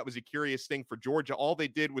did think that was a curious thing for Georgia. All they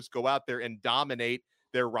did was go out there and dominate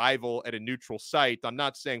their rival at a neutral site. I'm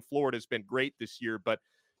not saying Florida's been great this year, but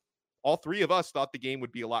all three of us thought the game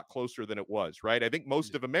would be a lot closer than it was, right? I think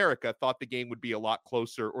most of America thought the game would be a lot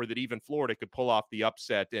closer, or that even Florida could pull off the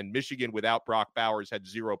upset, and Michigan without Brock Bowers had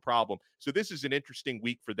zero problem. So this is an interesting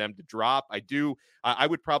week for them to drop. I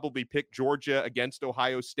would probably pick Georgia against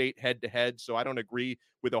Ohio State head-to-head, so I don't agree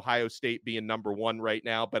with Ohio State being number 1 right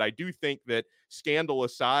now, but I do think that, scandal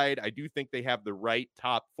aside, I do think they have the right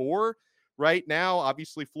top 4 right now.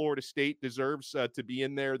 Obviously, Florida State deserves to be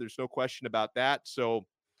in there. There's no question about that. So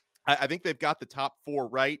I think they've got the top 4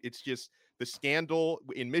 right. It's just the scandal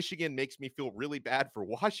in Michigan makes me feel really bad for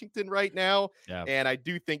Washington right now. Yeah. And I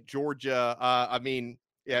do think Georgia,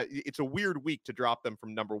 it's a weird week to drop them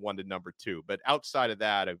from number 1 to number 2. But outside of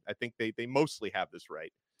that, I think they mostly have this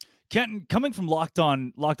right. Kenton, coming from Locked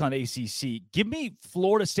On ACC, give me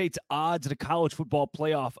Florida State's odds at a college football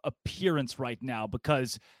playoff appearance right now,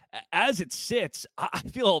 because as it sits, I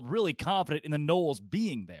feel really confident in the Noles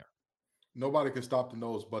being there. Nobody can stop the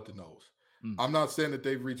Noles but the Noles. I'm not saying that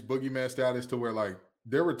they've reached boogeyman status to where, like,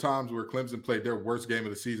 there were times where Clemson played their worst game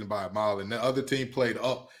of the season by a mile, and the other team played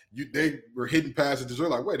up. They were hitting passes. They're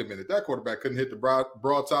like, wait a minute, that quarterback couldn't hit the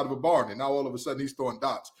broadside of a barn, and now all of a sudden he's throwing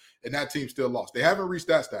dots, and that team still lost. They haven't reached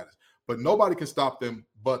that status, but nobody can stop them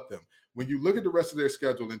but them. When you look at the rest of their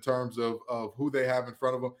schedule in terms of who they have in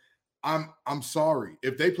front of them, I'm sorry.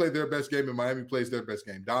 If they play their best game and Miami plays their best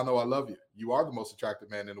game, Dono, I love you. You are the most attractive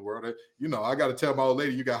man in the world. I got to tell my old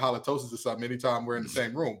lady you got halitosis or something anytime we're in the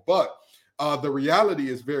same room. But the reality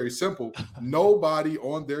is very simple. Nobody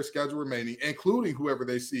on their schedule remaining, including whoever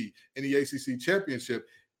they see in the ACC championship,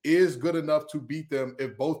 is good enough to beat them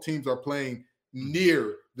if both teams are playing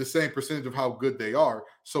near the same percentage of how good they are.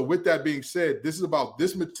 So with that being said, this is about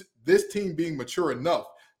this team being mature enough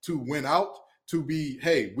to win out, to be,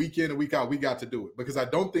 hey, week in and week out, we got to do it. Because I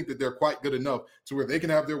don't think that they're quite good enough to where they can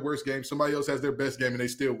have their worst game, somebody else has their best game, and they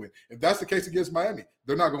still win. If that's the case against Miami,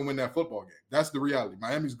 they're not going to win that football game. That's the reality.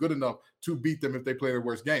 Miami's good enough to beat them if they play their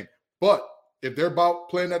worst game. But if they're about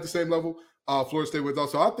playing at the same level, Florida State wins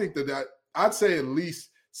also. I think that I'd say at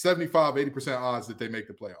least 75, 80% odds that they make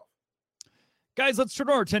the playoff. Guys, let's turn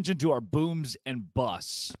our attention to our booms and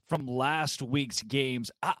busts from last week's games.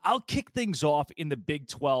 I'll kick things off in the Big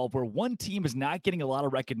 12, where one team is not getting a lot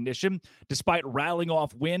of recognition despite rattling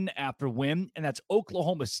off win after win, and that's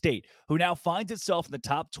Oklahoma State, who now finds itself in the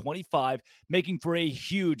top 25, making for a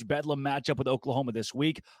huge Bedlam matchup with Oklahoma this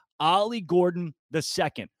week. Ollie Gordon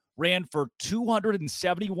II ran for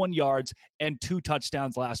 271 yards and 2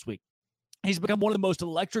 touchdowns last week. He's become one of the most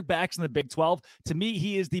electric backs in the Big 12. To me,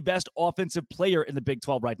 he is the best offensive player in the Big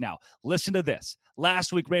 12 right now. Listen to this.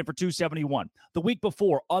 Last week ran for 271. The week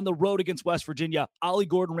before, on the road against West Virginia, Ollie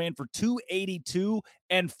Gordon ran for 282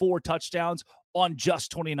 and 4 touchdowns on just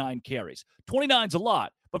 29 carries. 29's a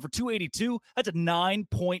lot, but for 282, that's a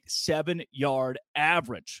 9.7 yard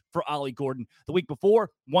average for Ollie Gordon. The week before,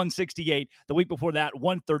 168. The week before that,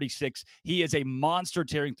 136. He is a monster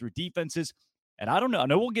tearing through defenses. And I don't know. I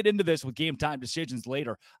know we'll get into this with game time decisions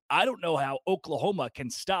later. I don't know how Oklahoma can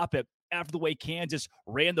stop it after the way Kansas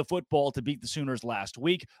ran the football to beat the Sooners last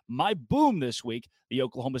week. My boom this week, the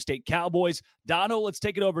Oklahoma State Cowboys. Dono, let's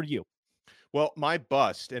take it over to you. Well, my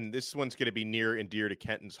bust, and this one's going to be near and dear to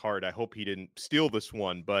Kenton's heart. I hope he didn't steal this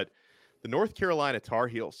one, but the North Carolina Tar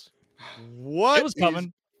Heels. What? It was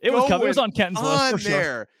coming. It was coming. It was on Kenton's list for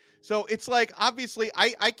sure. So it's like, obviously,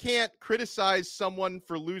 I can't criticize someone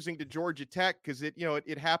for losing to Georgia Tech because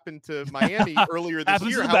it happened to Miami earlier this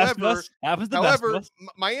year. However,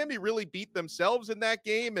 Miami really beat themselves in that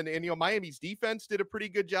game, and Miami's defense did a pretty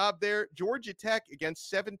good job there. Georgia Tech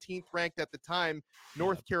against 17th ranked at the time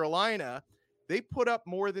North Carolina, they put up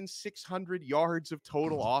more than 600 yards of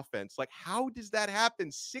total offense. Like, how does that happen?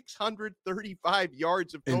 635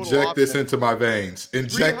 yards of total offense. Inject this into my veins.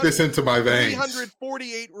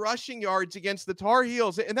 348 rushing yards against the Tar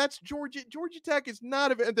Heels. And that's Georgia. Georgia Tech is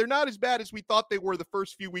they're not as bad as we thought they were the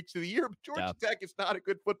first few weeks of the year, but Georgia Tech is not a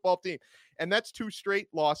good football team. And that's 2 straight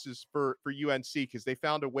losses for UNC because they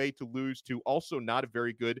found a way to lose to also not a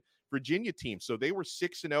very good Virginia team. So they were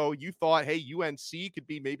 6-0. You thought, hey, UNC could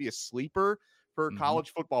be maybe a sleeper for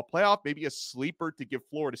college football playoff, maybe a sleeper to give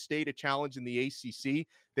Florida State a challenge in the ACC.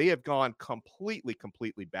 They have gone completely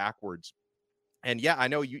backwards. And yeah, I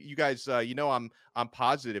know you guys, I'm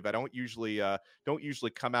positive. I don't usually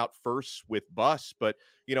come out first with bus, but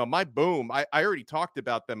my boom, I already talked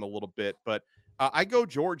about them a little bit, but I go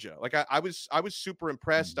Georgia. Like I was super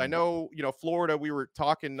impressed. I know, Florida, we were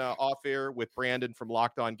talking off air with Brandon from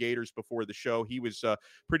Locked On Gators before the show. He was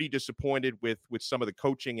pretty disappointed with some of the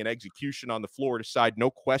coaching and execution on the Florida side. No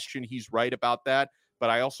question. He's right about that. But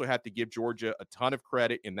I also have to give Georgia a ton of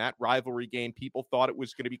credit in that rivalry game. People thought it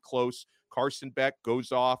was going to be close. Carson Beck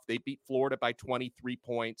goes off. They beat Florida by 23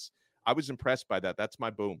 points. I was impressed by that. That's my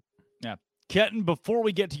boom. Yeah. Kenton, before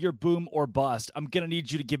we get to your boom or bust, I'm going to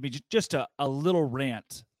need you to give me just a little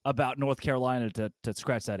rant about North Carolina to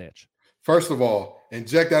scratch that itch. First of all,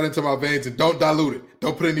 inject that into my veins and don't dilute it.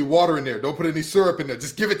 Don't put any water in there. Don't put any syrup in there.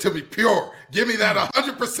 Just give it to me pure. Give me that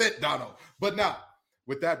 100%, Dono. But now,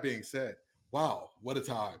 with that being said, wow, what a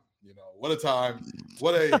time. What a time.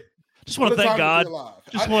 What a just want to thank God.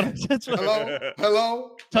 Just want to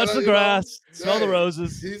hello. Touch the grass, smell the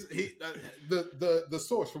roses. The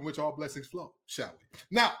source from which all blessings flow, shall we?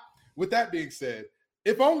 Now, with that being said,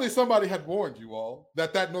 if only somebody had warned you all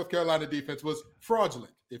that North Carolina defense was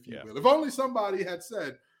fraudulent, if you will. If only somebody had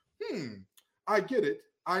said, I get it.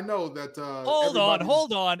 I know that.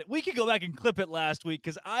 Hold on. We could go back and clip it last week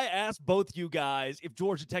because I asked both you guys if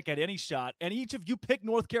Georgia Tech had any shot, and each of you picked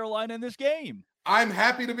North Carolina in this game. I'm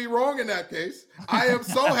happy to be wrong in that case. I am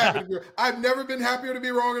so happy to be wrong. I've never been happier to be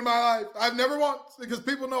wrong in my life. I've never once, because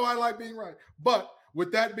people know I like being right. But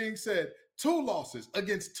with that being said, 2 losses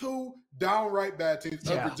against 2 downright bad teams.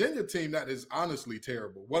 A Virginia team that is honestly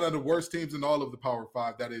terrible. One of the worst teams in all of the Power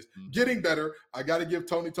 5 that is getting better. I got to give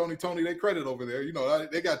Tony their credit over there.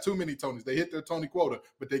 They got too many Tonys. They hit their Tony quota,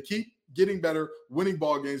 but they keep getting better, winning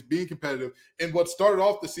ball games, being competitive. And what started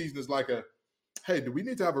off the season is like hey, do we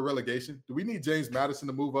need to have a relegation? Do we need James Madison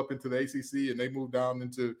to move up into the ACC and they move down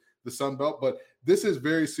into the Sun Belt? But this is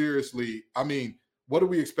very seriously, what do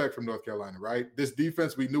we expect from North Carolina, right? This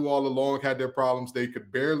defense we knew all along had their problems. They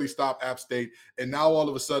could barely stop App State. And now all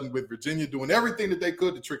of a sudden with Virginia doing everything that they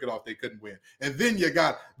could to trick it off, they couldn't win. And then you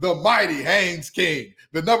got the mighty Haynes King,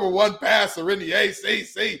 the number 1 passer in the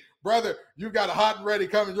ACC. Brother, you got a hot and ready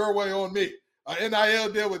coming your way on me. An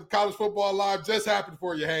NIL deal with College Football Live just happened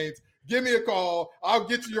for you, Haynes. Give me a call. I'll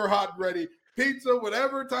get you your hot and ready. Pizza,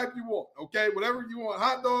 whatever type you want, okay? Whatever you want.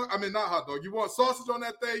 Hot dog, not hot dog. You want sausage on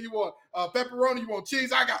that thing? You want pepperoni? You want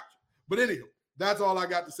cheese? I got you. But anywho, that's all I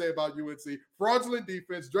got to say about UNC. Fraudulent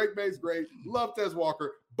defense. Drake May's great. Love Tez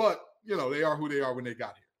Walker. But, they are who they are when they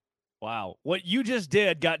got here. Wow. What you just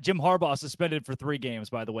did got Jim Harbaugh suspended for 3 games,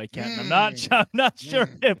 by the way, Kenton. I'm not sure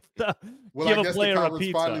if well, give I a guess player the a cowards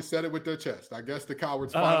pizza. finally said it with their chest. I guess the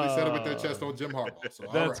cowards finally said it with their chest on Jim Harbaugh. So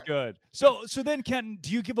That's good. So then, Kenton,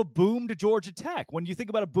 do you give a boom to Georgia Tech? When you think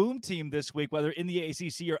about a boom team this week, whether in the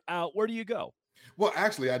ACC or out, where do you go? Well,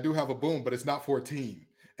 actually, I do have a boom, but it's not for a team.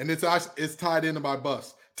 And it's tied into my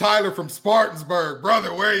bus. Tyler from Spartansburg.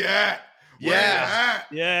 Brother, where you at? Yeah.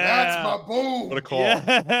 That's my boom. What a call.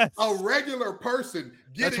 Yes. A regular person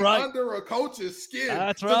getting under a coach's skin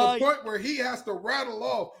to the point where he has to rattle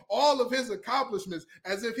off all of his accomplishments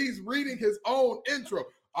as if he's reading his own intro.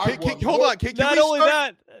 Hold on.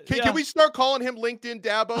 Can we start calling him LinkedIn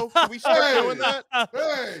Dabo? Can we start doing that?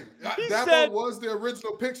 Hey, Dabo was the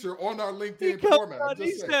original picture on our LinkedIn format.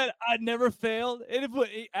 He said, I never failed. And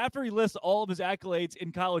after he lists all of his accolades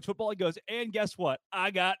in college football, he goes, and guess what?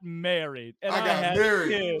 I got married. And I got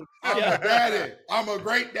married. Kids. I'm a daddy. I'm a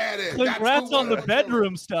great daddy. Congrats on the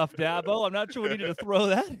bedroom stuff, Dabo. I'm not sure we needed to throw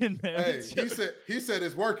that in there. Hey, he said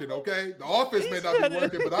it's working, okay? The offense may not be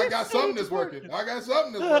working, but I got something that's working.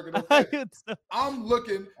 Okay? I'm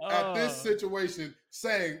looking at this situation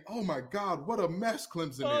saying, oh my God, what a mess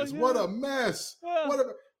Clemson is. Yeah. What a mess. Yeah.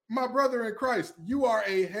 My brother in Christ, you are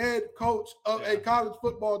a head coach of a college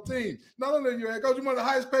football team. Not only are you a head coach, you're one of the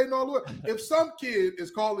highest paid in all the world. If some kid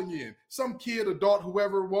is calling in, some kid, adult,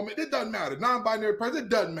 whoever, woman, it doesn't matter. Non-binary person, it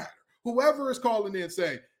doesn't matter. Whoever is calling in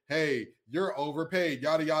saying, hey, you're overpaid,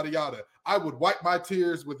 yada, yada, yada. I would wipe my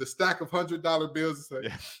tears with a stack of $100 bills and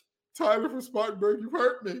say, Tyler from Spartanburg, you've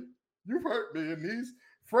hurt me. You've hurt me. And these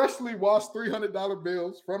freshly washed $300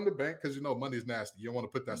 bills from the bank, because you know money's nasty. You don't want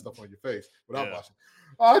to put that stuff on your face without washing.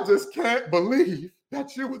 I just can't believe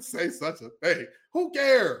that you would say such a thing. Who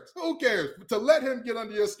cares? Who cares? To let him get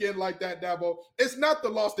under your skin like that, Dabo, it's not the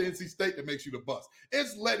loss to NC State that makes you the bust.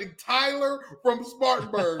 It's letting Tyler from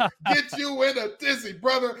Spartanburg get you in a dizzy,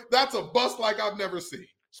 brother. That's a bust like I've never seen.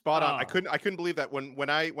 Spot on. I couldn't believe that when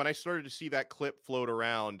I started to see that clip float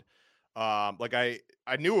around. Like I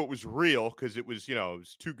knew it was real because it was, it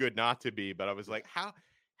was too good not to be, but I was like,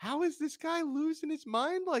 how is this guy losing his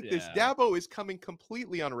mind like this? Dabo is coming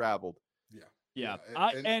completely unraveled. Yeah.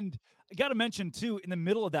 And I got to mention too, in the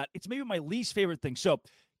middle of that, it's maybe my least favorite thing. So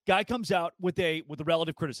guy comes out with a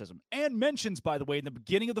relative criticism and mentions, by the way, in the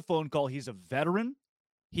beginning of the phone call, he's a veteran.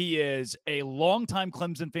 He is a longtime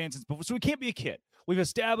Clemson fan since before, so he can't be a kid. We've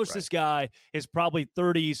established this guy is probably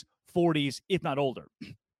 30s, 40s, if not older.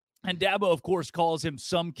 And Dabo, of course, calls him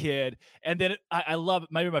some kid. And then I love it.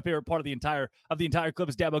 Maybe my favorite part of the entire clip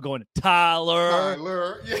is Dabo going,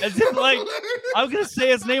 Tyler. Yeah. As if, like, I'm going to say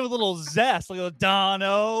his name with a little zest, like a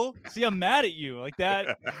Dono. See, I'm mad at you. Like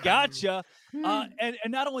that. Gotcha. And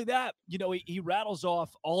not only that, he rattles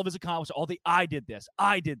off all of his accomplishments, I did this.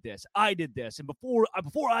 And before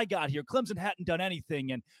I got here, Clemson hadn't done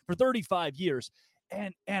anything. And for 35 years.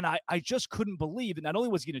 And I just couldn't believe it. Not only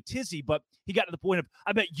was he in a tizzy, but he got to the point of,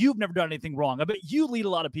 I bet you've never done anything wrong. I bet you lead a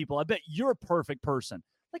lot of people. I bet you're a perfect person.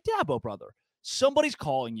 Like, Dabo, brother, somebody's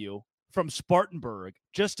calling you from Spartanburg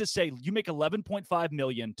just to say you make $11.5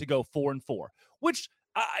 million to go 4-4, which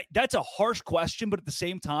that's a harsh question, but at the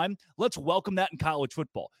same time, let's welcome that in college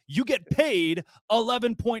football. You get paid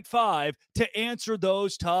 $11.5 to answer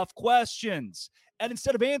those tough questions. And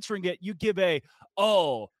instead of answering it, you give you're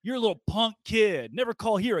a little punk kid. Never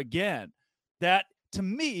call here again. That, to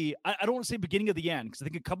me, I don't want to say beginning of the end, because I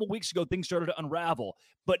think a couple weeks ago things started to unravel.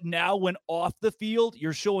 But now when off the field,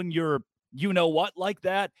 you're showing your you-know-what like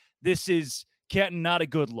that, this is, Kenton, not a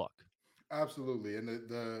good look. Absolutely. And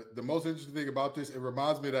the most interesting thing about this, it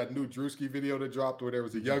reminds me of that new Drewski video that dropped where there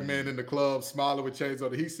was a young man in the club smiling with chains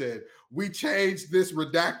on it. He said, we changed this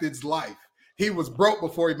redacted's life. He was broke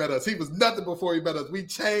before he met us. He was nothing before he met us. We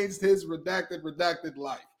changed his redacted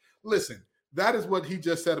life. Listen, that is what he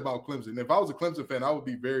just said about Clemson. If I was a Clemson fan, I would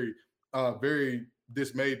be very, very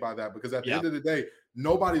dismayed by that, because at the end of the day,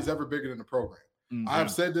 nobody's ever bigger than the program. Mm-hmm.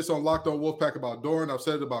 I've said this on Locked On Wolfpack about Doran. I've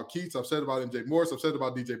said it about Keats. I've said it about MJ Morris. I've said it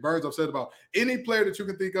about DJ Burns. I've said it about any player that you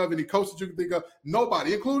can think of, any coach that you can think of.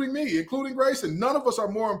 Nobody, including me, including Grayson. None of us are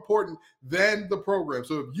more important than the program.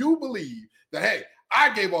 So if you believe that, hey,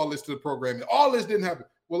 I gave all this to the program and all this didn't happen.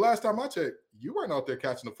 Well, last time I checked, you weren't out there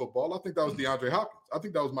catching the football. I think that was DeAndre Hopkins. I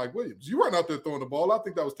think that was Mike Williams. You weren't out there throwing the ball. I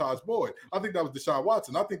think that was Taj Boyd. I think that was Deshaun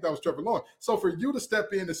Watson. I think that was Trevor Lawrence. So for you to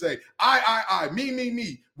step in and say, I,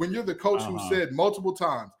 me, when you're the coach who said multiple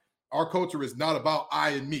times, our culture is not about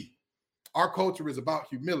I and me. Our culture is about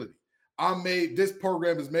humility. This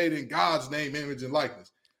program is made in God's name, image, and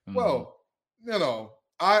likeness. Mm-hmm. Well,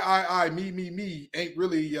 I, me ain't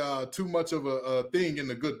really too much of a thing in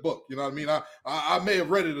the good book. You know what I mean? I may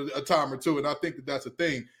have read it a time or two, and I think that that's a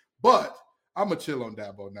thing. But I'm going to chill on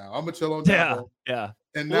Dabo now. I'm going to chill on Dabo. Yeah.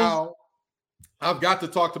 And now I've got to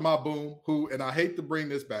talk to my boom, and I hate to bring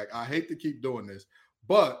this back. I hate to keep doing this,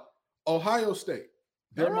 but Ohio State,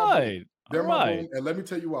 they're my boom. They're my boom. And let me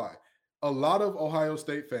tell you why. A lot of Ohio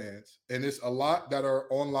State fans, and it's a lot that are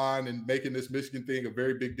online and making this Michigan thing a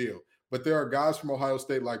very big deal. But there are guys from Ohio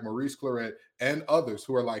State like Maurice Claret and others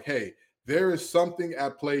who are like, hey, there is something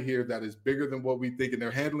at play here that is bigger than what we think. And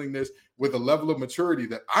they're handling this with a level of maturity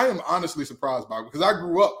that I am honestly surprised by, because I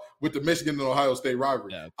grew up with the Michigan and Ohio State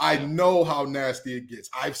rivalry. Yeah. I know how nasty it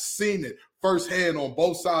gets. I've seen it firsthand on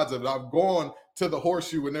both sides of it. I've gone to the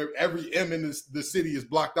Horseshoe and every M in the city is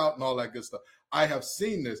blocked out and all that good stuff. I have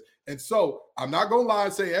seen this. And so I'm not going to lie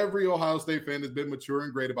and say every Ohio State fan has been mature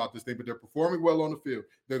and great about this thing, but they're performing well on the field.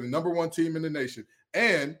 They're the number one team in the nation.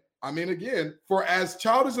 And I mean, again, for as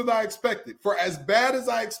childish as I expected, for as bad as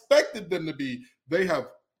I expected them to be, they have,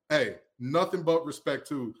 nothing but respect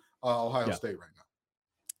to Ohio State right now.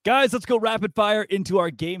 Guys, let's go rapid fire into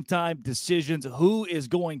our game time decisions. Who is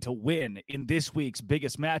going to win in this week's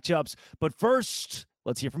biggest matchups? But first,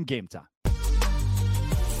 let's hear from Game Time.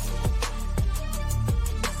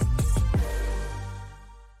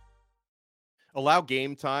 Allow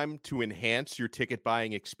Game Time to enhance your ticket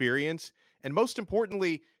buying experience. And most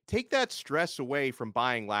importantly, take that stress away from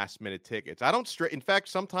buying last-minute tickets. I don't stress. In fact,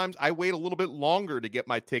 sometimes I wait a little bit longer to get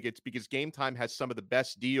my tickets because Game Time has some of the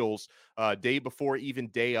best deals day before, even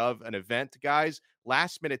day of an event. Guys,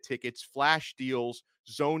 last-minute tickets, flash deals,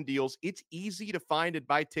 zone deals. It's easy to find and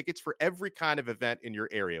buy tickets for every kind of event in your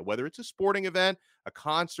area, whether it's a sporting event, a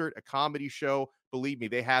concert, a comedy show. Believe me,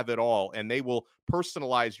 they have it all, and they will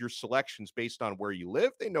personalize your selections based on where you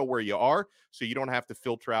live. They know where you are, so you don't have to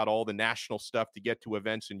filter out all the national stuff to get to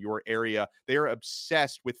events in your area. They are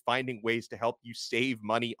obsessed with finding ways to help you save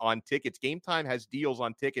money on tickets. Game Time has deals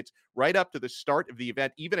on tickets right up to the start of the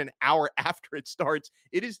event, even an hour after it starts.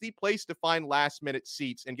 It is the place to find last-minute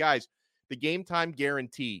seats. And guys, the Game Time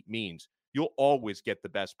guarantee means you'll always get the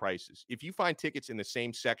best prices. If you find tickets in the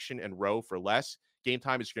same section and row for less, Game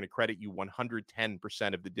Time is going to credit you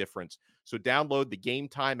 110% of the difference. So download the Game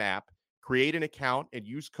Time app, create an account, and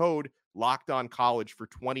use code LOCKEDONCollege for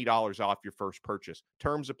 $20 off your first purchase.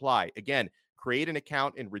 Terms apply. Again, create an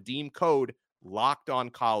account and redeem code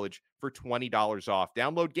LOCKEDONCollege for $20 off.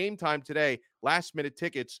 Download Game Time today. Last-minute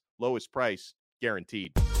tickets, lowest price,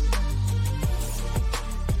 guaranteed.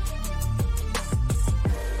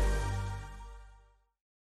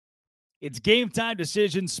 It's Game Time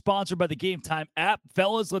Decisions, sponsored by the Game Time app.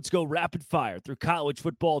 Fellas, let's go rapid fire through college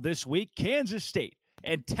football this week. Kansas State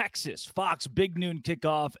and Texas. Fox big noon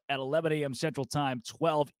kickoff at 11 a.m. Central Time,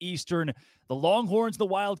 12 Eastern. The Longhorns, the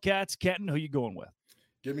Wildcats. Kenton, who you going with?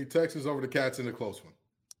 Give me Texas over the Cats in a close one.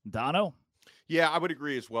 Dono? Yeah, I would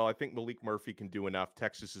agree as well. I think Malik Murphy can do enough.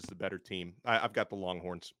 Texas is the better team. I've got the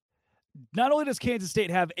Longhorns. Not only does Kansas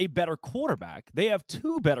State have a better quarterback, they have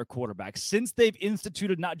two better quarterbacks since they've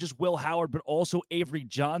instituted not just Will Howard, but also Avery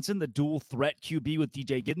Johnson, the dual threat QB with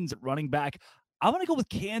DJ Giddens at running back. I'm going to go with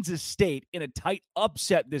Kansas State in a tight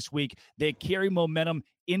upset this week. They carry momentum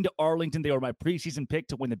into Arlington. They were my preseason pick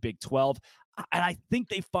to win the Big 12. And I think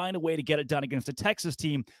they find a way to get it done against a Texas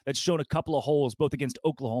team that's shown a couple of holes, both against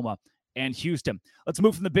Oklahoma and Houston. Let's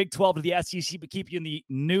move from the Big 12 to the SEC, but keep you in the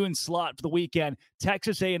noon slot for the weekend.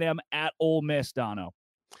 Texas A&M at Ole Miss, Dono.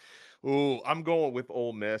 Ooh, I'm going with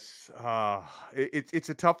Ole Miss. It's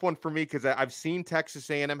a tough one for me because I've seen Texas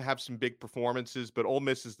A&M have some big performances, but Ole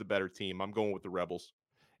Miss is the better team. I'm going with the Rebels.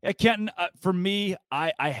 Yeah, Kenton, for me,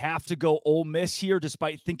 I have to go Ole Miss here,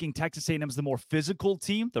 despite thinking Texas A&M is the more physical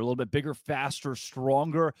team. They're a little bit bigger, faster,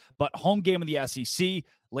 stronger, but home game in the SEC.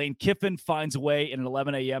 Lane Kiffin finds a way in an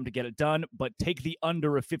 11 a.m. to get it done, but take the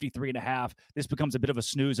under of 53.5. This becomes a bit of a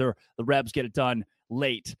snoozer. The Rebs get it done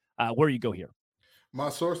late. Where do you go here? My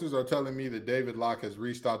sources are telling me that David Locke has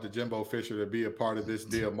reached out to Jimbo Fisher to be a part of this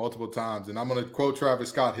deal multiple times. And I'm going to quote Travis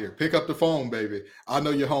Scott here. Pick up the phone, baby. I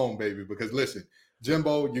know you're home, baby, because listen,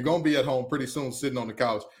 Jimbo, you're going to be at home pretty soon sitting on the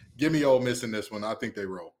couch. Give me Ole Miss in this one. I think they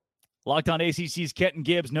roll. Locked on ACC's Kenton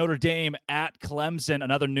Gibbs, Notre Dame at Clemson,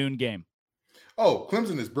 another noon game. Oh,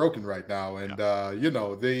 Clemson is broken right now. And,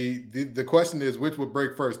 the question is, which would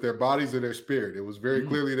break first, their bodies or their spirit? It was very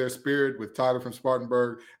clearly their spirit with Tyler from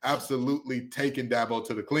Spartanburg absolutely taking Dabo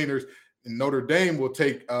to the cleaners. And Notre Dame will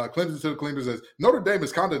take Clemson to the cleaners. As Notre Dame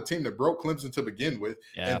is kind of the team that broke Clemson to begin with.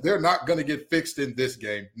 Yeah. And they're not going to get fixed in this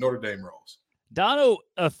game. Notre Dame rolls. Dono,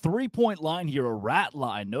 a 3-point line here, a rat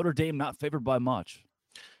line. Notre Dame not favored by much.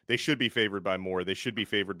 They should be favored by more. They should be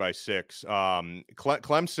favored by 6.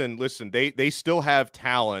 Clemson, listen, they still have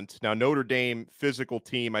talent. Now, Notre Dame, physical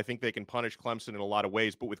team. I think they can punish Clemson in a lot of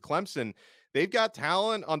ways. But with Clemson, they've got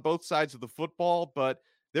talent on both sides of the football, but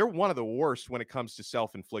they're one of the worst when it comes to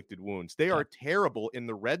self-inflicted wounds. They are terrible in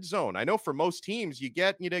the red zone. I know for most teams, you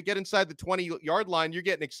get inside the 20-yard line, you're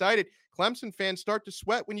getting excited. Clemson fans start to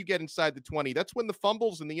sweat when you get inside the 20. That's when the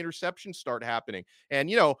fumbles and the interceptions start happening.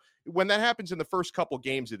 And, when that happens in the first couple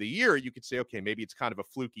games of the year, you could say, okay, maybe it's kind of a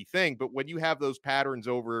fluky thing. But when you have those patterns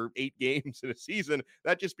over 8 games in a season,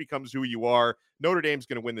 that just becomes who you are. Notre Dame's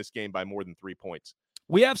going to win this game by more than 3 points.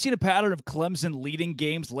 We have seen a pattern of Clemson leading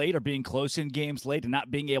games late or being close in games late and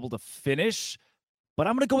not being able to finish. But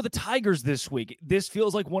I'm going to go with the Tigers this week. This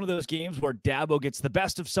feels like one of those games where Dabo gets the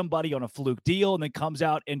best of somebody on a fluke deal and then comes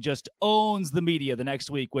out and just owns the media the next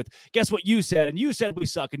week with, guess what you said? And you said we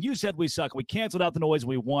suck. And you said we suck. We canceled out the noise.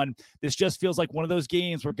 We won. This just feels like one of those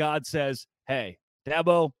games where God says, hey,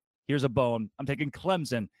 Dabo, here's a bone. I'm taking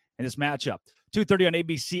Clemson in this matchup. 2:30 on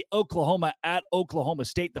ABC, Oklahoma at Oklahoma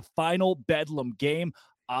State, the final Bedlam game.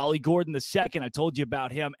 Ollie Gordon II, I told you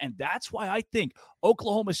about him, and that's why I think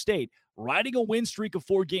Oklahoma State, riding a win streak of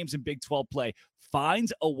 4 games in Big 12 play,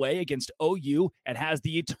 finds a way against OU and has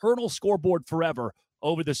the eternal scoreboard forever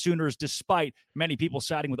over the Sooners, despite many people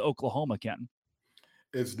siding with Oklahoma, Ken.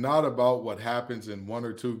 It's not about what happens in 1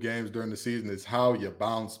 or 2 games during the season. It's how you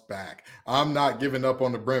bounce back. I'm not giving up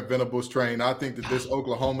on the Brent Venables train. I think that this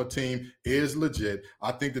Oklahoma team is legit.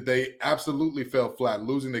 I think that they absolutely fell flat,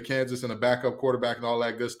 losing to Kansas and a backup quarterback and all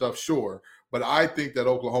that good stuff, sure. But I think that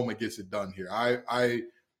Oklahoma gets it done here.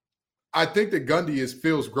 I think that Gundy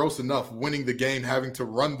feels gross enough winning the game, having to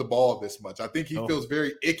run the ball this much. I think he feels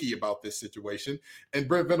very icky about this situation, and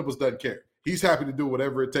Brent Venables doesn't care. He's happy to do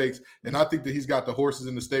whatever it takes, and I think that he's got the horses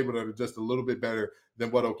in the stable that are just a little bit better than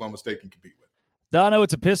what Oklahoma State can compete with. Dono,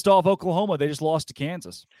 it's a pissed-off Oklahoma. They just lost to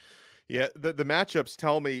Kansas. Yeah, the matchups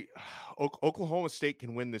tell me Oklahoma State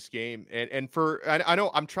can win this game. And I know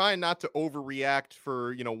I'm trying not to overreact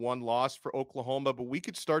for, one loss for Oklahoma, but we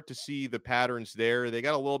could start to see the patterns there. They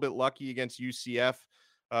got a little bit lucky against UCF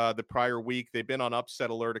the prior week. They've been on upset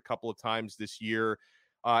alert a couple of times this year.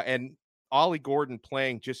 And Ollie Gordon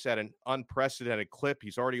playing just at an unprecedented clip.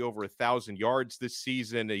 He's already over 1,000 yards this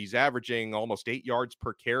season. He's averaging almost 8 yards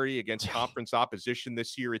per carry against conference opposition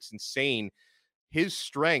this year. It's insane. His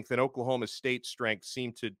strength and Oklahoma State's strength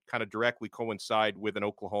seem to kind of directly coincide with an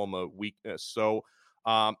Oklahoma weakness. So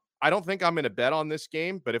I don't think I'm going to bet on this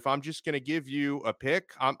game, but if I'm just going to give you a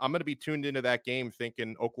pick, I'm going to be tuned into that game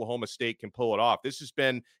thinking Oklahoma State can pull it off. This has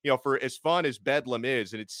been, for as fun as Bedlam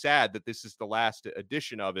is, and it's sad that this is the last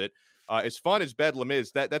edition of it, as fun as Bedlam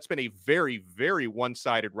is, that's been a very, very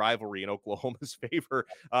one-sided rivalry in Oklahoma's favor.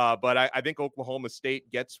 But I think Oklahoma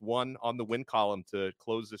State gets one on the win column to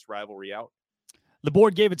close this rivalry out. The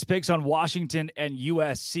board gave its picks on Washington and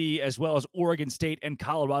USC, as well as Oregon State and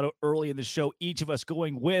Colorado early in the show, each of us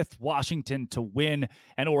going with Washington to win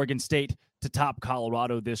and Oregon State to top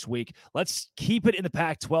Colorado this week. Let's keep it in the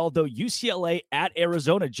Pac-12, though. UCLA at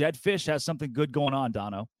Arizona. Jed Fish has something good going on,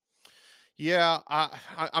 Dono. Yeah,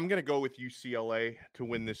 I'm going to go with UCLA to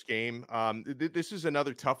win this game. This is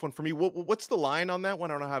another tough one for me. What's the line on that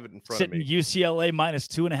one? I don't have it in front of me. UCLA minus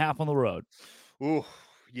 2.5 on the road. Ooh,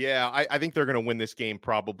 yeah, I think they're going to win this game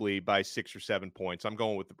probably by 6 or 7 points. I'm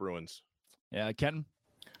going with the Bruins. Yeah, Kenton?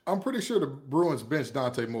 I'm pretty sure the Bruins benched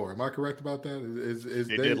Dante Moore. Am I correct about that?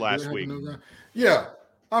 They did last week. Yeah,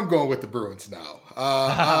 I'm going with the Bruins now.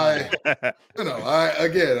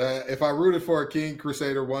 If I rooted for a King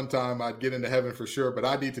Crusader one time, I'd get into heaven for sure, but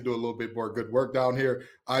I need to do a little bit more good work down here.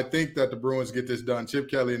 I think that the Bruins get this done. Chip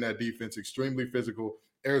Kelly in that defense, extremely physical.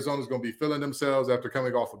 Arizona's going to be feeling themselves after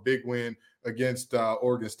coming off a big win against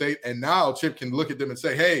Oregon State. And now Chip can look at them and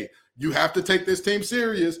say, hey, you have to take this team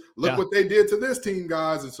serious. Look what they did to this team,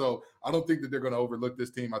 guys. And so I don't think that they're going to overlook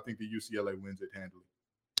this team. I think the UCLA wins it handily.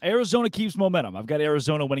 Arizona keeps momentum. I've got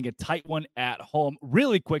Arizona winning a tight one at home.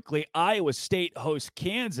 Really quickly, Iowa State hosts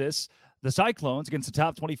Kansas. The Cyclones against the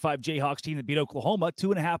top 25 Jayhawks team that beat Oklahoma,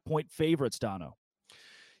 2.5-point favorites, Dono.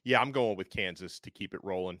 Yeah, I'm going with Kansas to keep it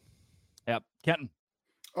rolling. Yep. Kenton.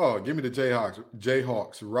 Oh, give me the Jayhawks.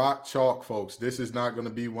 Jayhawks, rock chalk, folks. This is not going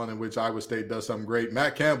to be one in which Iowa State does something great.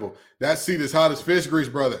 Matt Campbell, that seat is hot as fish grease,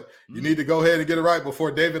 brother. You need to go ahead and get it right before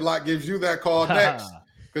David Locke gives you that call next.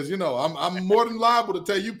 Because, I'm more than liable to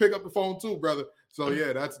tell you pick up the phone too, brother. So,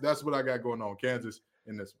 yeah, that's what I got going on. Kansas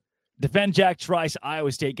in this one. Defend Jack Trice.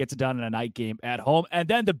 Iowa State gets it done in a night game at home. And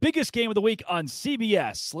then the biggest game of the week on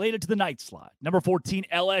CBS, slated to the night slot. Number 14,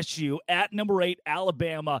 LSU at number 8,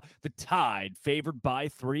 Alabama. The Tide favored by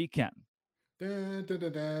 3, Ken.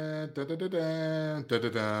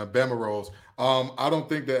 Bama rolls. I don't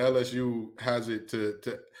think that LSU has it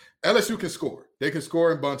to LSU can score. They can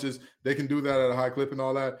score in bunches. They can do that at a high clip and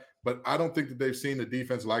all that. But I don't think that they've seen the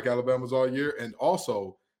defense like Alabama's all year. And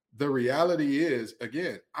also, the reality is,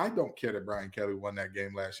 again, I don't care that Brian Kelly won that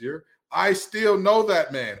game last year. I still know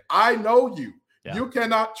that man. I know you. Yeah. You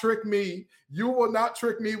cannot trick me. You will not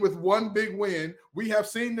trick me with one big win. We have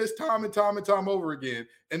seen this time and time and time over again.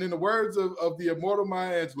 And in the words of the immortal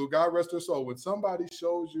Maya Angelou, God rest her soul, when somebody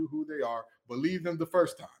shows you who they are, believe them the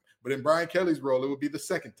first time. But in Brian Kelly's role, it would be the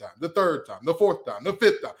second time, the third time, the fourth time, the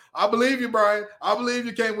fifth time. I believe you, Brian. I believe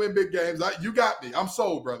you can't win big games. You got me. I'm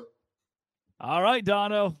sold, brother. All right,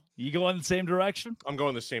 Dono. You going the same direction? I'm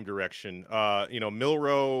going the same direction.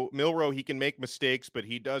 Milroe, he can make mistakes, but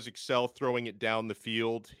he does excel throwing it down the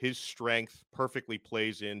field. His strength perfectly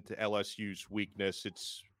plays into LSU's weakness.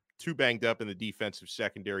 It's too banged up in the defensive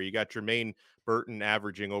secondary. You got Jermaine Burton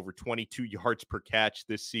averaging over 22 yards per catch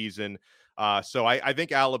this season. So I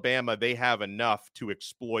think Alabama, they have enough to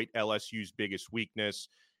exploit LSU's biggest weakness.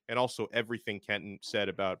 And also everything Kenton said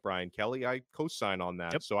about Brian Kelly, I co-sign on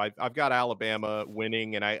that. Yep. So I've got Alabama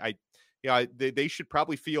winning, and they should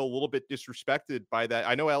probably feel a little bit disrespected by that.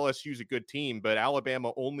 I know LSU's a good team, but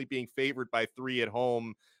Alabama only being favored by 3 at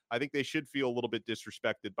home, I think they should feel a little bit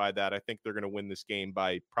disrespected by that. I think they're going to win this game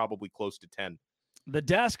by probably close to 10. The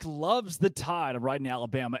desk loves the tide of riding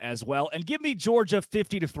Alabama as well. And give me Georgia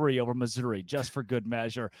 50-3 over Missouri, just for good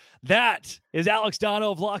measure. That is Alex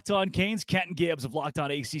Dono of Locked On Canes, Kenton Gibbs of Locked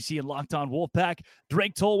On ACC and Locked On Wolfpack,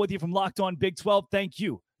 Drake Toll with you from Locked On Big 12. Thank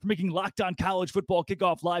you for making Locked On College Football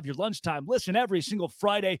Kickoff Live your lunchtime. Listen every single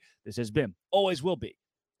Friday. This has been, always will be,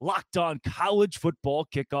 Locked On College Football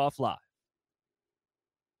Kickoff Live.